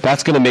underwear,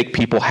 that's going to make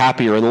people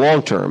happier in the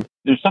long term.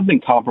 There's something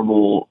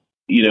comparable,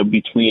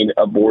 between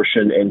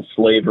abortion and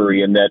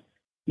slavery, in that,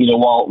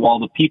 while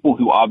the people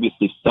who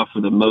obviously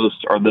suffer the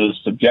most are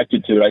those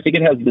subjected to it, I think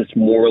it has this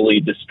morally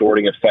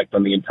distorting effect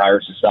on the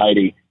entire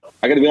society.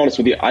 I got to be honest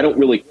with you, I don't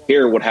really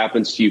care what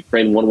happens to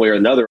Ukraine one way or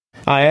another.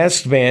 I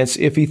asked Vance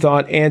if he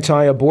thought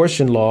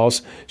anti-abortion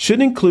laws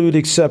should include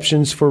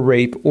exceptions for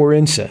rape or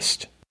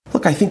incest.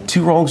 Look, I think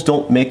two wrongs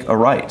don't make a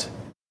right.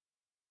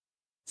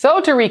 So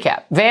to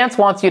recap, Vance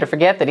wants you to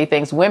forget that he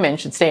thinks women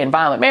should stay in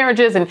violent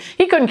marriages, and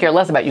he couldn't care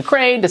less about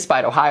Ukraine,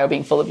 despite Ohio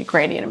being full of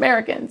Ukrainian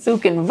Americans who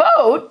can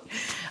vote.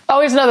 Oh,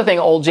 here's another thing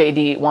old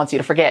JD wants you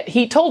to forget.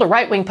 He told a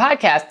right-wing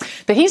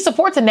podcast that he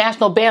supports a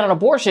national ban on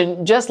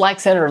abortion, just like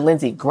Senator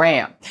Lindsey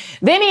Graham.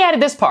 Then he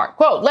added this part,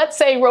 quote, let's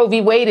say Roe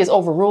v. Wade is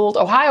overruled,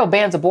 Ohio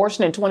bans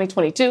abortion in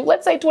 2022,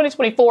 let's say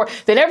 2024,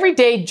 then every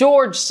day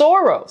George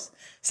Soros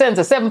sends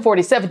a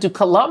 747 to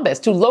Columbus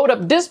to load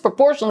up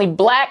disproportionately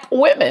black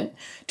women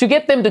to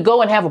get them to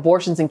go and have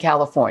abortions in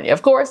California.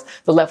 Of course,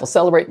 the left will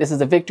celebrate this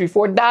as a victory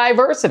for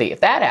diversity if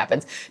that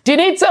happens. Do you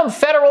need some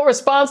federal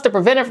response to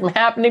prevent it from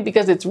happening?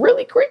 Because it's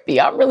really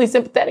creepy. I'm really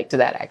sympathetic to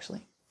that,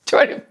 actually.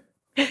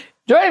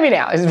 Joining me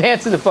now is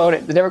Vance's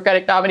opponent, the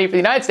Democratic nominee for the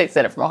United States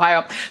Senate from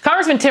Ohio,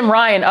 Congressman Tim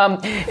Ryan.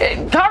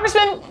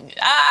 Congressman,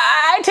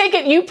 I take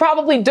it you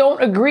probably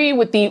don't agree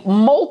with the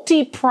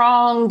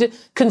multi-pronged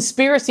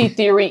conspiracy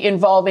theory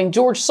involving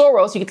George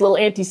Soros. You get a little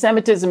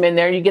anti-Semitism in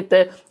there. You get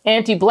the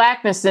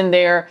anti-blackness in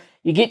there.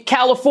 You get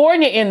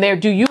California in there.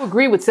 Do you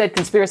agree with said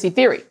conspiracy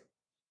theory?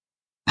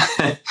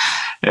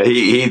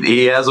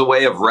 He has a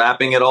way of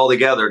wrapping it all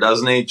together,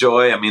 doesn't he,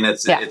 Joy? I mean,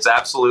 it's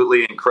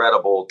absolutely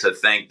incredible to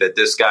think that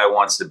this guy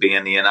wants to be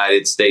in the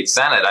United States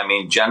Senate. I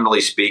mean, generally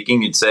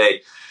speaking, you'd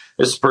say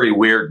this is a pretty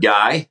weird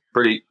guy,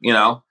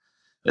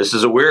 this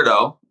is a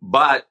weirdo,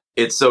 but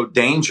it's so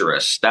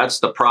dangerous. That's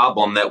the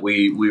problem that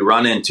we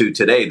run into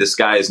today. This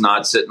guy is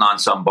not sitting on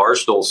some bar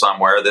stool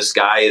somewhere. This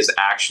guy is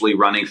actually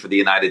running for the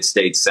United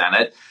States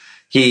Senate.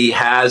 He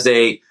has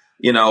a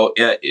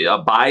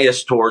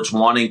bias towards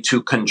wanting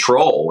to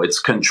control.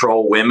 It's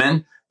control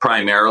women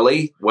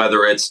primarily,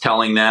 whether it's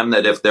telling them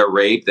that if they're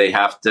raped, they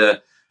have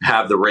to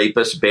have the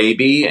rapist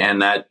baby,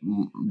 and that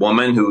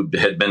woman who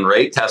had been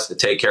raped has to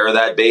take care of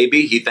that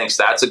baby. He thinks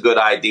that's a good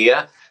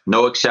idea.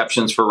 No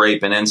exceptions for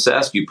rape and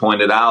incest. You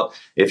pointed out,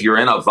 if you're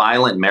in a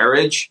violent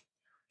marriage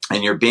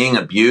and you're being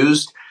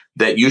abused,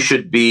 that you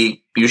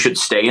should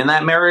stay in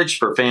that marriage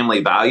for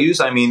family values.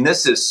 I mean,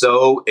 this is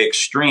so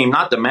extreme,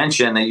 not to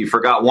mention that you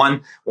forgot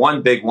one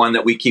big one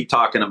that we keep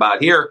talking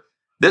about here.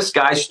 This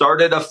guy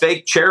started a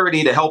fake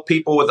charity to help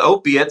people with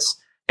opiates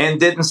and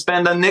didn't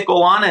spend a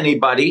nickel on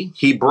anybody.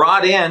 He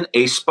brought in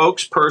a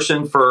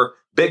spokesperson for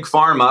Big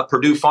Pharma,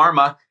 Purdue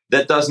Pharma,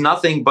 that does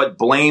nothing but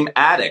blame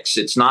addicts.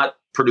 It's not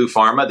Purdue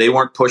Pharma. They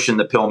weren't pushing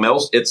the pill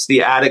mills. It's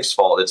the addicts'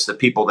 fault. It's the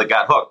people that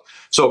got hooked.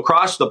 So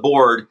across the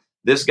board,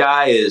 this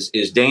guy is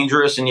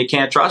dangerous, and you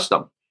can't trust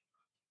him.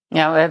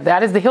 Yeah,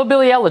 that is the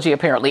hillbilly elegy,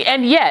 apparently.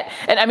 And yet,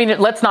 I mean,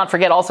 let's not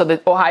forget also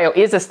that Ohio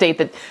is a state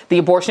that the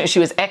abortion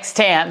issue is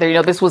extant.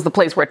 This was the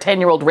place where a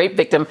 10-year-old rape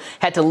victim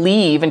had to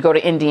leave and go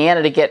to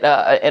Indiana to get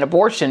an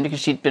abortion because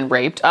she'd been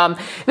raped. And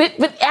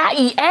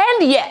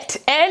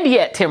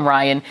yet, Tim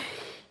Ryan,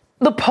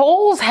 the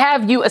polls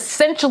have you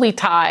essentially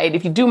tied.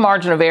 If you do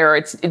margin of error,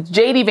 it's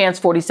J.D. Vance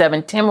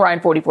 47, Tim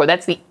Ryan 44.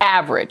 That's the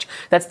average.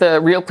 That's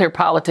the Real Clear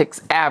Politics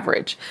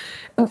average.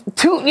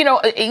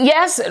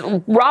 Yes,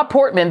 Rob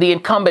Portman, the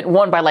incumbent,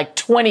 won by like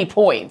 20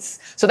 points.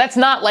 So that's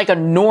not like a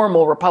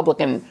normal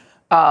Republican,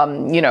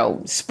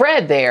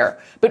 spread there.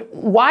 But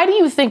why do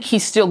you think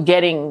he's still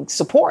getting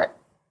support?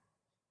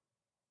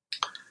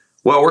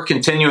 Well, we're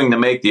continuing to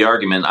make the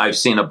argument. I've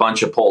seen a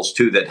bunch of polls,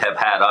 too, that have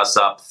had us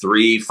up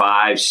 3,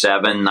 5,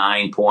 7,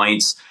 9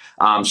 points.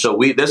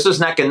 This is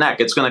neck and neck.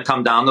 It's going to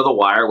come down to the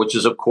wire, which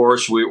is, of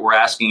course, we're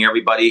asking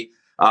everybody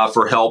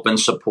for help and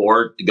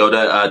support. Go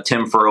to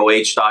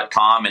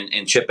timforoh.com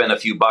and chip in a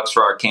few bucks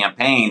for our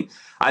campaign.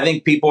 I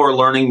think people are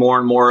learning more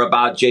and more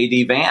about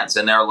J.D. Vance,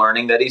 and they're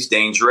learning that he's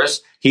dangerous.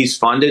 He's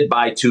funded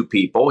by two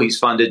people. He's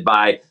funded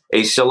by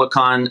a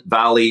Silicon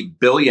Valley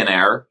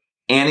billionaire,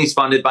 and he's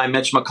funded by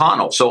Mitch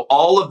McConnell. So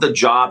all of the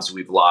jobs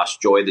we've lost,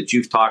 Joy, that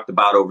you've talked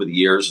about over the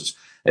years,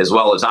 as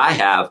well as I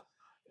have,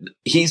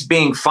 he's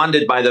being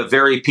funded by the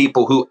very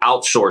people who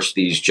outsourced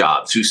these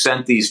jobs, who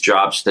sent these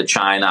jobs to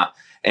China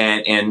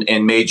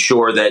and made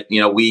sure that,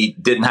 we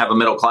didn't have a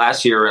middle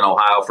class here in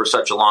Ohio for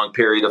such a long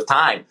period of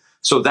time.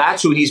 So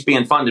that's who he's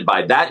being funded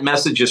by. That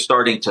message is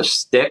starting to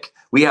stick.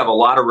 We have a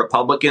lot of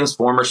Republicans.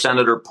 Former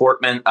Senator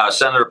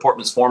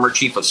Portman's former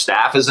chief of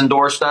staff has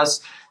endorsed us.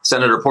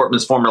 Senator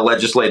Portman's former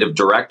legislative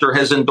director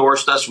has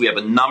endorsed us. We have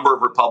a number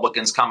of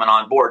Republicans coming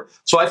on board.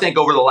 So I think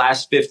over the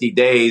last 50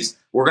 days,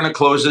 we're going to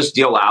close this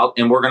deal out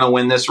and we're going to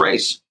win this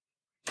race.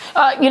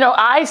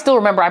 I still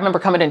remember,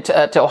 coming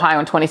into to Ohio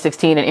in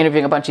 2016 and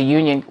interviewing a bunch of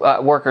union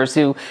workers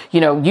who,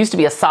 used to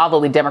be a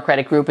solidly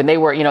Democratic group. And they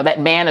were,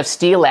 that Man of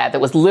Steel ad that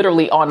was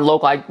literally on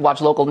local. I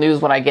watch local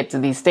news when I get to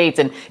these states,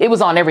 and it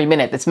was on every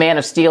minute. This Man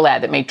of Steel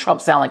ad that made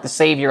Trump sound like the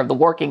savior of the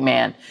working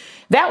man.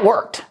 That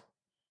worked.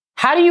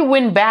 How do you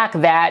win back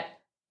that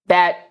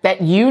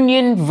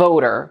union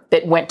voter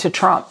that went to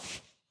Trump?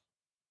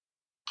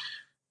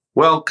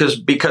 Well,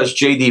 because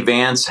J.D.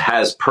 Vance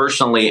has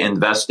personally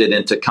invested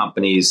into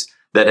companies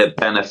that have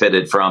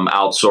benefited from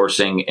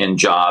outsourcing in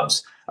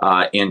jobs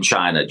in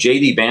China.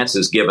 J.D. Vance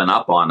has given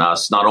up on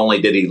us. Not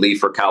only did he leave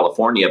for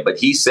California, but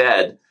he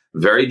said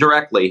very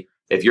directly,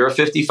 if you're a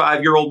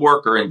 55-year-old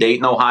worker in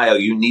Dayton, Ohio,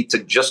 you need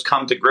to just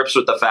come to grips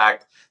with the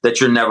fact that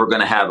you're never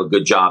going to have a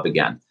good job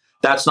again.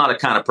 That's not a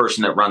kind of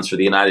person that runs for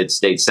the United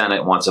States Senate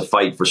and wants to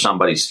fight for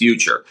somebody's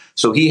future.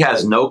 So he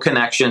has no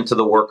connection to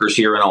the workers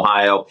here in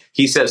Ohio.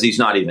 He says he's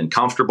not even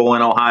comfortable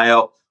in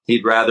Ohio.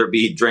 He'd rather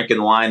be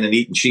drinking wine and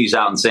eating cheese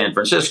out in San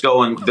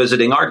Francisco and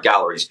visiting art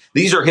galleries.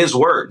 These are his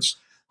words.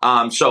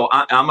 So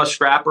I'm a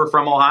scrapper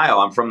from Ohio.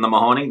 I'm from the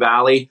Mahoning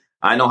Valley.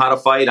 I know how to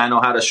fight. I know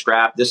how to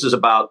scrap. This is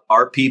about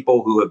our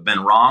people who have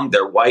been wronged.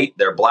 They're white,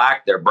 they're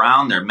black, they're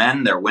brown, they're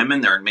men, they're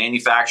women, they're in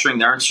manufacturing,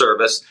 they're in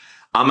service.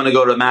 I'm going to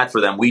go to the mat for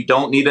them. We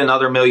don't need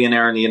another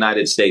millionaire in the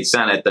United States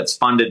Senate that's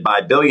funded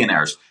by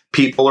billionaires.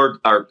 People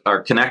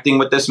are connecting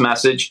with this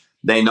message.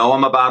 They know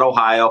I'm about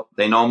Ohio.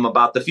 They know I'm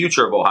about the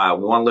future of Ohio.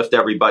 We want to lift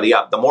everybody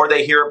up. The more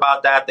they hear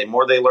about that, the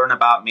more they learn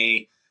about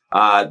me,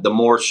 the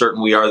more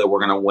certain we are that we're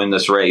going to win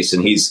this race.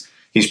 And he's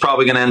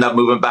probably going to end up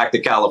moving back to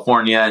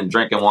California and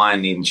drinking wine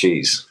and eating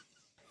cheese.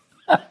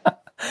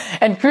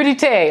 And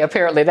crudité,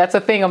 apparently. That's a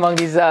thing among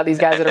these guys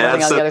that are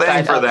running on the other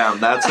side. That's a thing for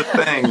them. That's a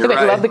thing. You're they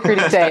right. love the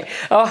crudité.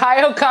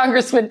 Ohio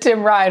Congressman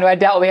Tim Ryan, who I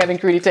doubt will be having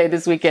crudité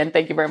this weekend.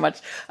 Thank you very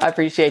much. I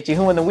appreciate you.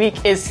 Who in the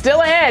Week is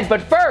still ahead.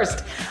 But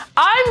first,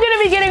 I'm going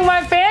to be getting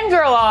my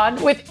fangirl on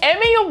with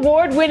Emmy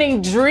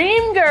Award-winning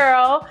dream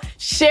girl,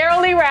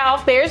 Sheryl Lee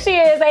Ralph. There she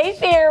is. Hey,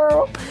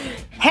 Sheryl.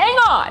 Hang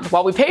on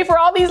while we pay for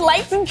all these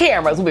lights and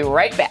cameras. We'll be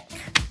right back.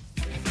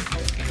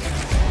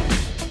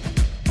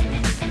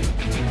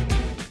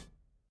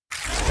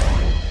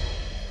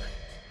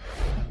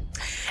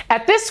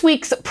 At this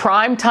week's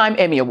Primetime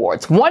Emmy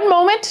Awards, one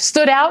moment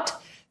stood out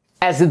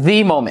as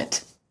the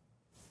moment.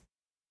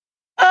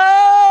 I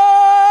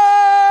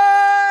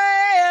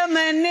am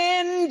an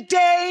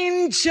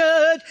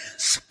endangered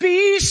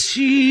species,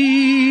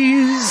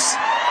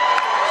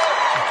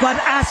 but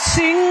I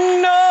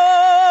sing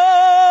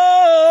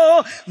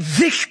no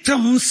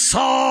victim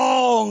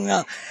song.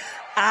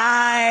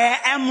 I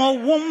am a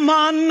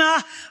woman,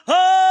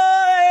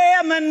 I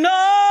am an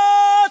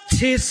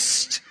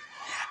artist,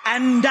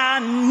 and I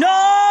know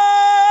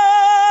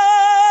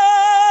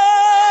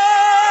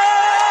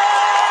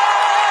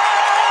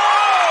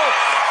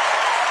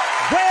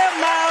where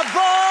my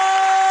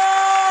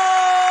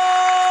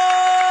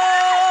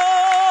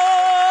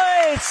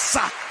voice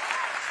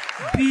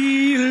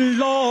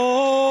belongs.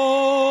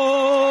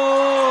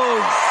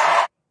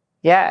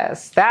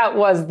 Yes, that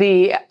was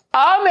the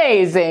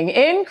amazing,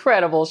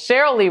 incredible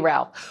Sheryl Lee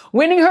Ralph,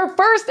 winning her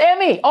first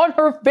Emmy on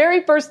her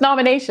very first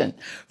nomination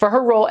for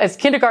her role as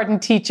kindergarten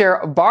teacher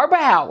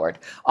Barbara Howard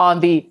on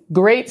the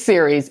great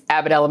series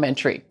Abbott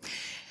Elementary.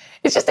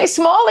 It's just a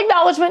small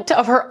acknowledgement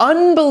of her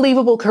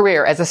unbelievable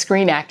career as a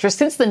screen actress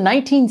since the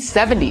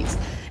 1970s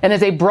and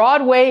as a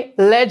Broadway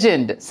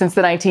legend since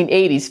the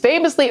 1980s,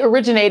 famously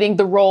originating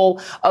the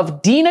role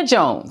of Dina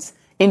Jones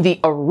in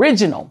the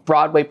original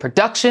Broadway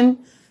production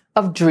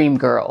of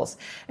Dreamgirls.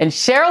 And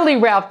Sheryl Lee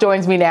Ralph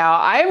joins me now.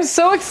 I am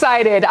so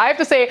excited. I have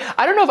to say,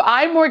 I don't know if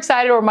I'm more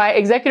excited or my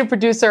executive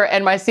producer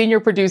and my senior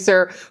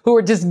producer, who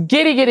are just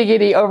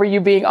giddy over you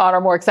being on,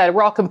 are more excited.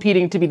 We're all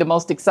competing to be the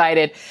most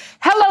excited.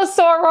 Hello,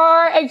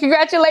 Soror, and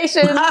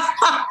congratulations.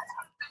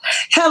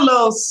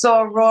 Hello,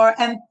 Soror,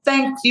 and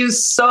thank you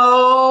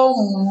so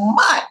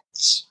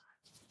much.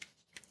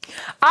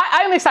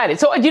 I'm excited.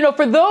 So,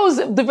 for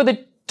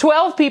the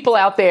 12 people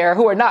out there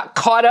who are not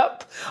caught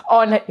up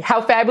on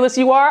how fabulous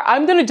you are,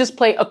 I'm going to just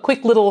play a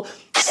quick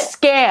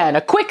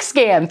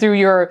scan through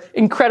your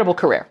incredible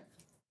career.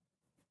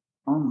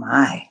 Oh,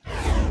 my.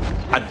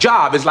 A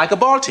job is like a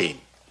ball team.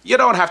 You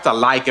don't have to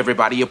like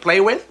everybody you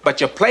play with, but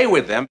you play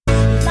with them.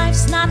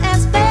 Life's not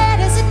as bad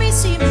as it may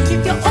seem if you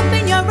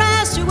open your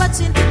eyes to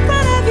what's in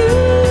front of you.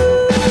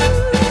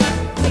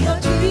 We are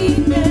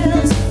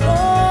dreamers,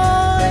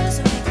 boys,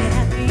 and we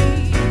can be.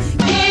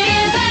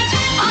 Isn't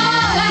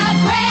all a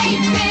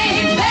great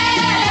big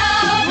bed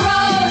of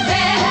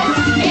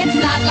roses?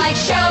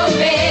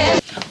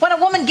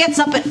 gets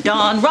up at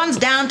dawn, runs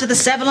down to the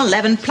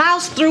 7-Eleven,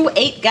 plows through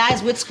 8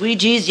 guys with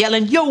squeegees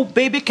yelling, "Yo,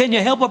 baby, can you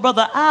help a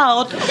brother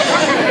out?"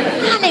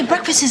 Honey,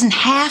 breakfast isn't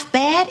half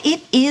bad.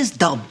 It is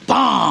the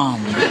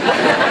bomb.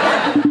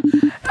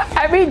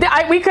 I mean,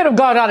 we could have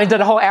gone on and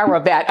done a whole hour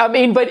of that. I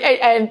mean,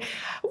 and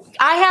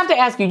I have to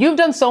ask you, you've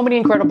done so many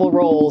incredible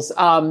roles.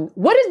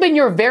 What has been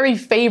your very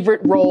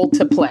favorite role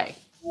to play?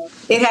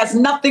 It has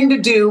nothing to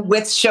do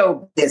with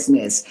show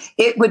business.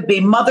 It would be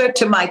mother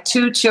to my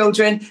 2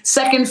 children.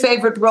 Second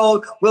favorite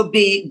role will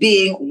be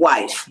being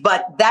wife.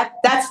 But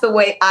that's the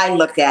way I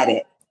look at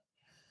it.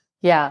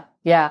 Yeah,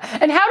 yeah.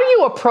 And how do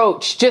you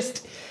approach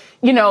just,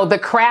 the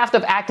craft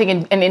of acting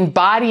and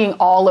embodying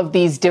all of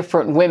these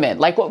different women?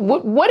 Like,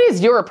 what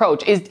is your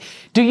approach?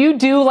 Do you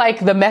do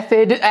like the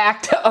method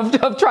act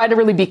of trying to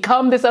really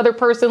become this other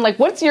person? Like,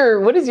 what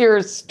is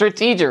your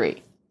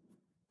strategy?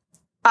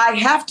 I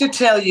have to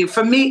tell you,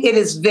 for me, it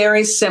is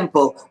very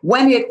simple.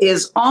 When it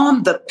is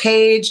on the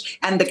page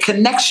and the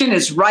connection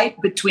is right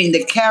between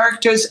the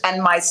characters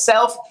and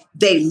myself,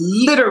 they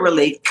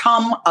literally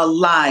come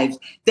alive.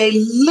 They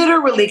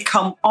literally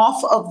come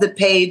off of the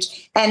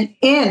page and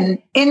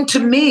into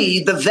me,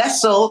 the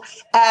vessel,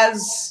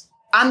 as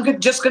I'm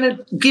just going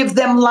to give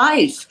them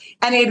life.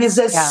 And it is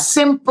as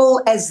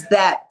simple as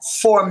that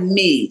for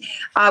me.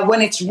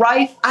 When it's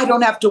right, I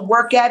don't have to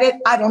work at it.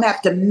 I don't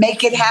have to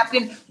make it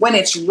happen. When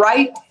it's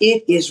right,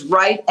 it is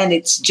right. And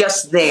it's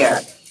just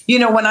there.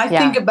 When I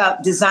think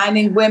about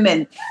designing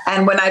women,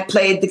 and when I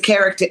played the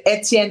character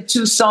Etienne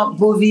Toussaint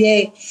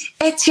Bouvier,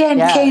 Etienne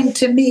came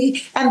to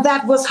me, and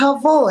that was her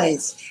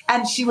voice.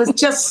 And she was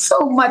just so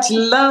much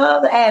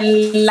love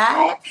and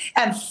light,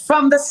 and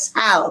from the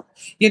South,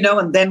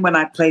 and then when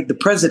I played the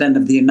President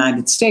of the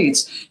United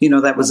States,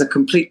 that was a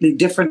completely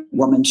different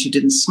woman. She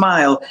didn't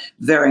smile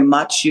very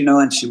much,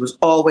 and she was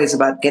always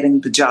about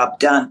getting the job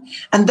done.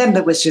 And then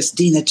there was just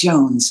Dina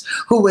Jones,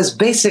 who was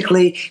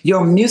basically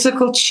your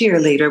musical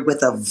cheerleader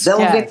with a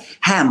velvet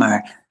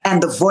hammer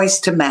and the voice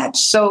to match.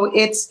 So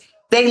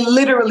they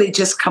literally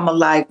just come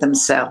alive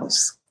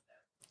themselves.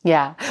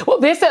 Yeah.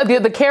 Well,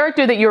 the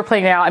character that you're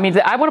playing now, I mean,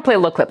 I want to play a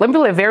little clip. Let me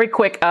play a very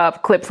quick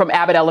clip from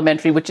Abbott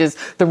Elementary, which is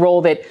the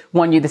role that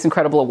won you this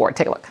incredible award.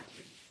 Take a look.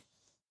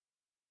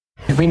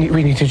 We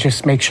need to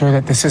just make sure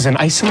that this is an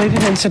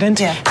isolated incident.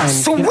 Yeah.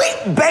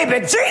 Sweet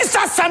baby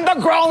Jesus and the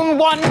grown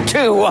one,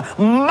 too.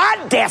 My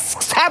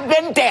desks have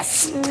been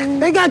desked.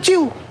 They got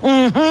you.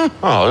 Mm-hmm.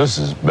 Oh, this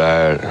is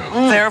bad.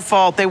 Their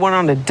fault. They went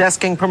on a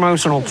desking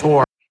promotional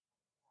tour.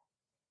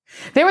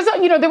 There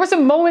were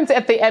some moments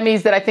at the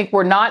Emmys that I think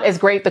were not as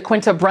great. The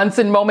Quinta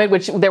Brunson moment,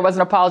 which there was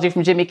an apology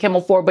from Jimmy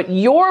Kimmel for, but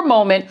your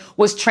moment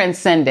was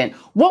transcendent.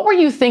 What were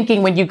you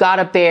thinking when you got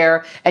up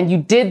there and you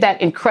did that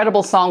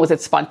incredible song? Was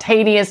it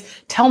spontaneous?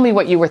 Tell me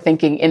what you were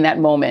thinking in that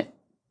moment.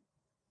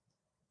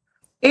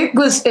 It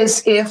was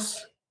as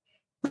if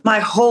my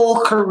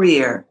whole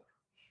career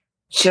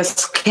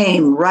just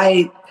came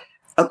right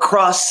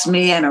across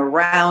me and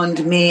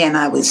around me, and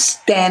I was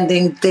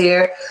standing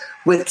there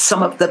with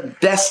some of the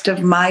best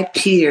of my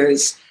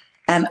peers.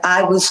 And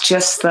I was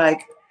just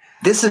like,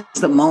 this is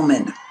the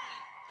moment.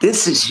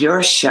 This is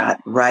your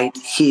shot right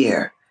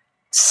here.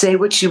 Say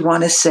what you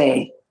want to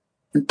say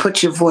and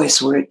put your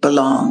voice where it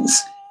belongs.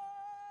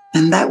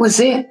 And that was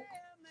it.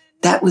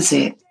 That was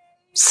it.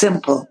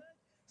 Simple.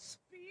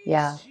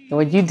 Yeah.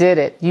 Well, you did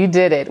it. You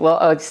did it.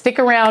 Well, stick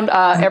around,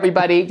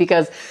 everybody,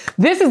 because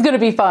this is going to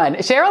be fun.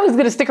 Sheryl is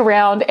going to stick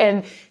around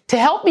and to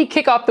help me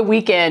kick off the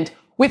weekend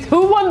with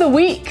Who Won the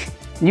Week.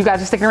 You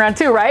guys are sticking around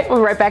too, right? We'll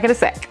be right back in a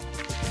sec.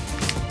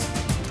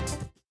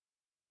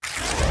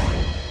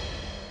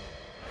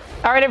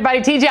 All right, everybody,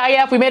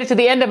 TGIF, we made it to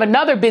the end of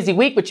another busy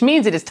week, which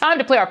means it is time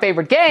to play our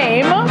favorite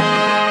game.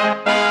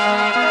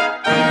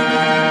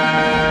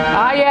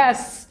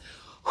 Yes.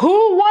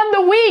 Who won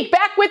the week?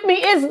 Back with me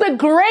is the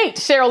great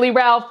Sheryl Lee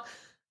Ralph.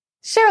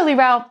 Sheryl Lee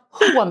Ralph,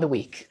 who won the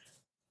week?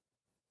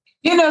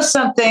 You know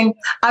something?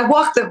 I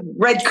walk the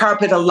red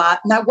carpet a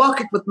lot, and I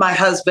walk it with my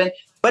husband.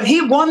 But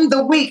he won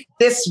the week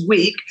this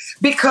week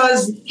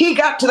because he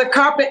got to the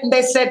carpet and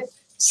they said,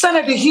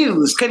 Senator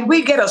Hughes, can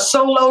we get a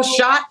solo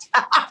shot?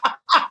 I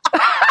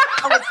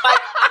was like,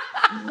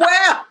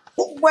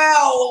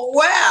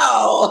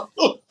 well.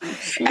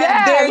 Yes.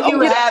 And there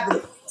you have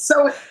it.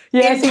 So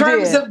in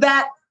terms of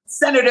that,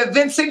 Senator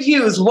Vincent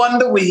Hughes won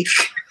the week.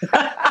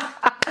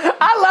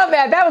 I love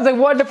that. That was a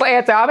wonderful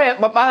answer.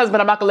 My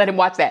husband, I'm not going to let him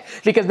watch that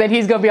because then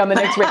he's going to be on the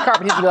next red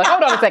carpet. He's going to be like,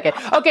 hold on a second.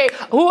 Okay,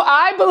 who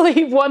I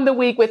believe won the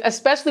week with,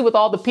 especially with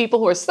all the people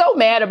who are so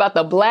mad about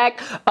the Black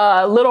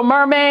Little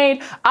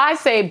Mermaid, I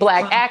say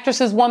Black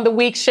actresses won the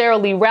week. Sheryl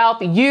Lee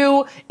Ralph,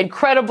 you,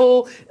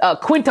 incredible,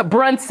 Quinta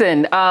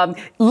Brunson,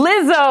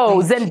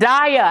 Lizzo,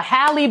 Zendaya,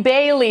 Halle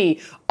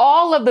Bailey,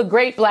 all of the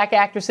great Black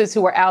actresses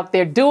who are out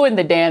there doing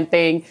the damn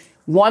thing.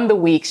 Won the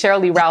week. Sheryl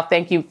Lee Ralph,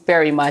 thank you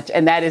very much.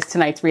 And that is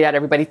tonight's ReidOut,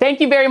 everybody. Thank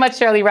you very much,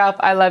 Sheryl Lee Ralph.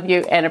 I love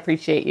you and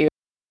appreciate you.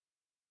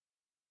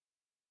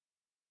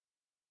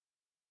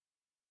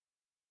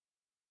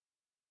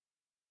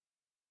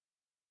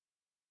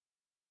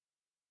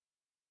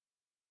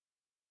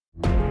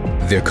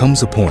 There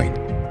comes a point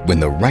when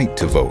the right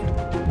to vote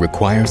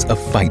requires a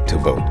fight to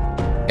vote.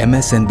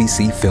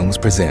 MSNBC Films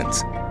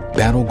presents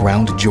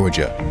Battleground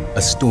Georgia,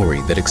 a story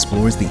that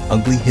explores the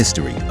ugly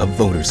history of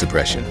voter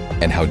suppression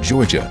and how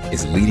Georgia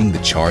is leading the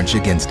charge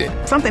against it.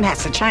 Something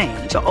has to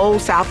change. The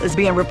old South is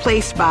being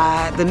replaced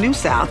by the new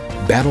South.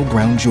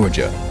 Battleground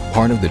Georgia,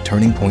 part of the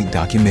Turning Point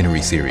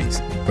documentary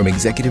series from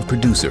executive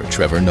producer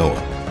Trevor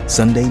Noah.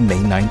 Sunday, May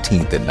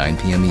 19th at 9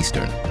 p.m.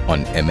 Eastern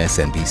on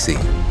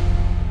MSNBC.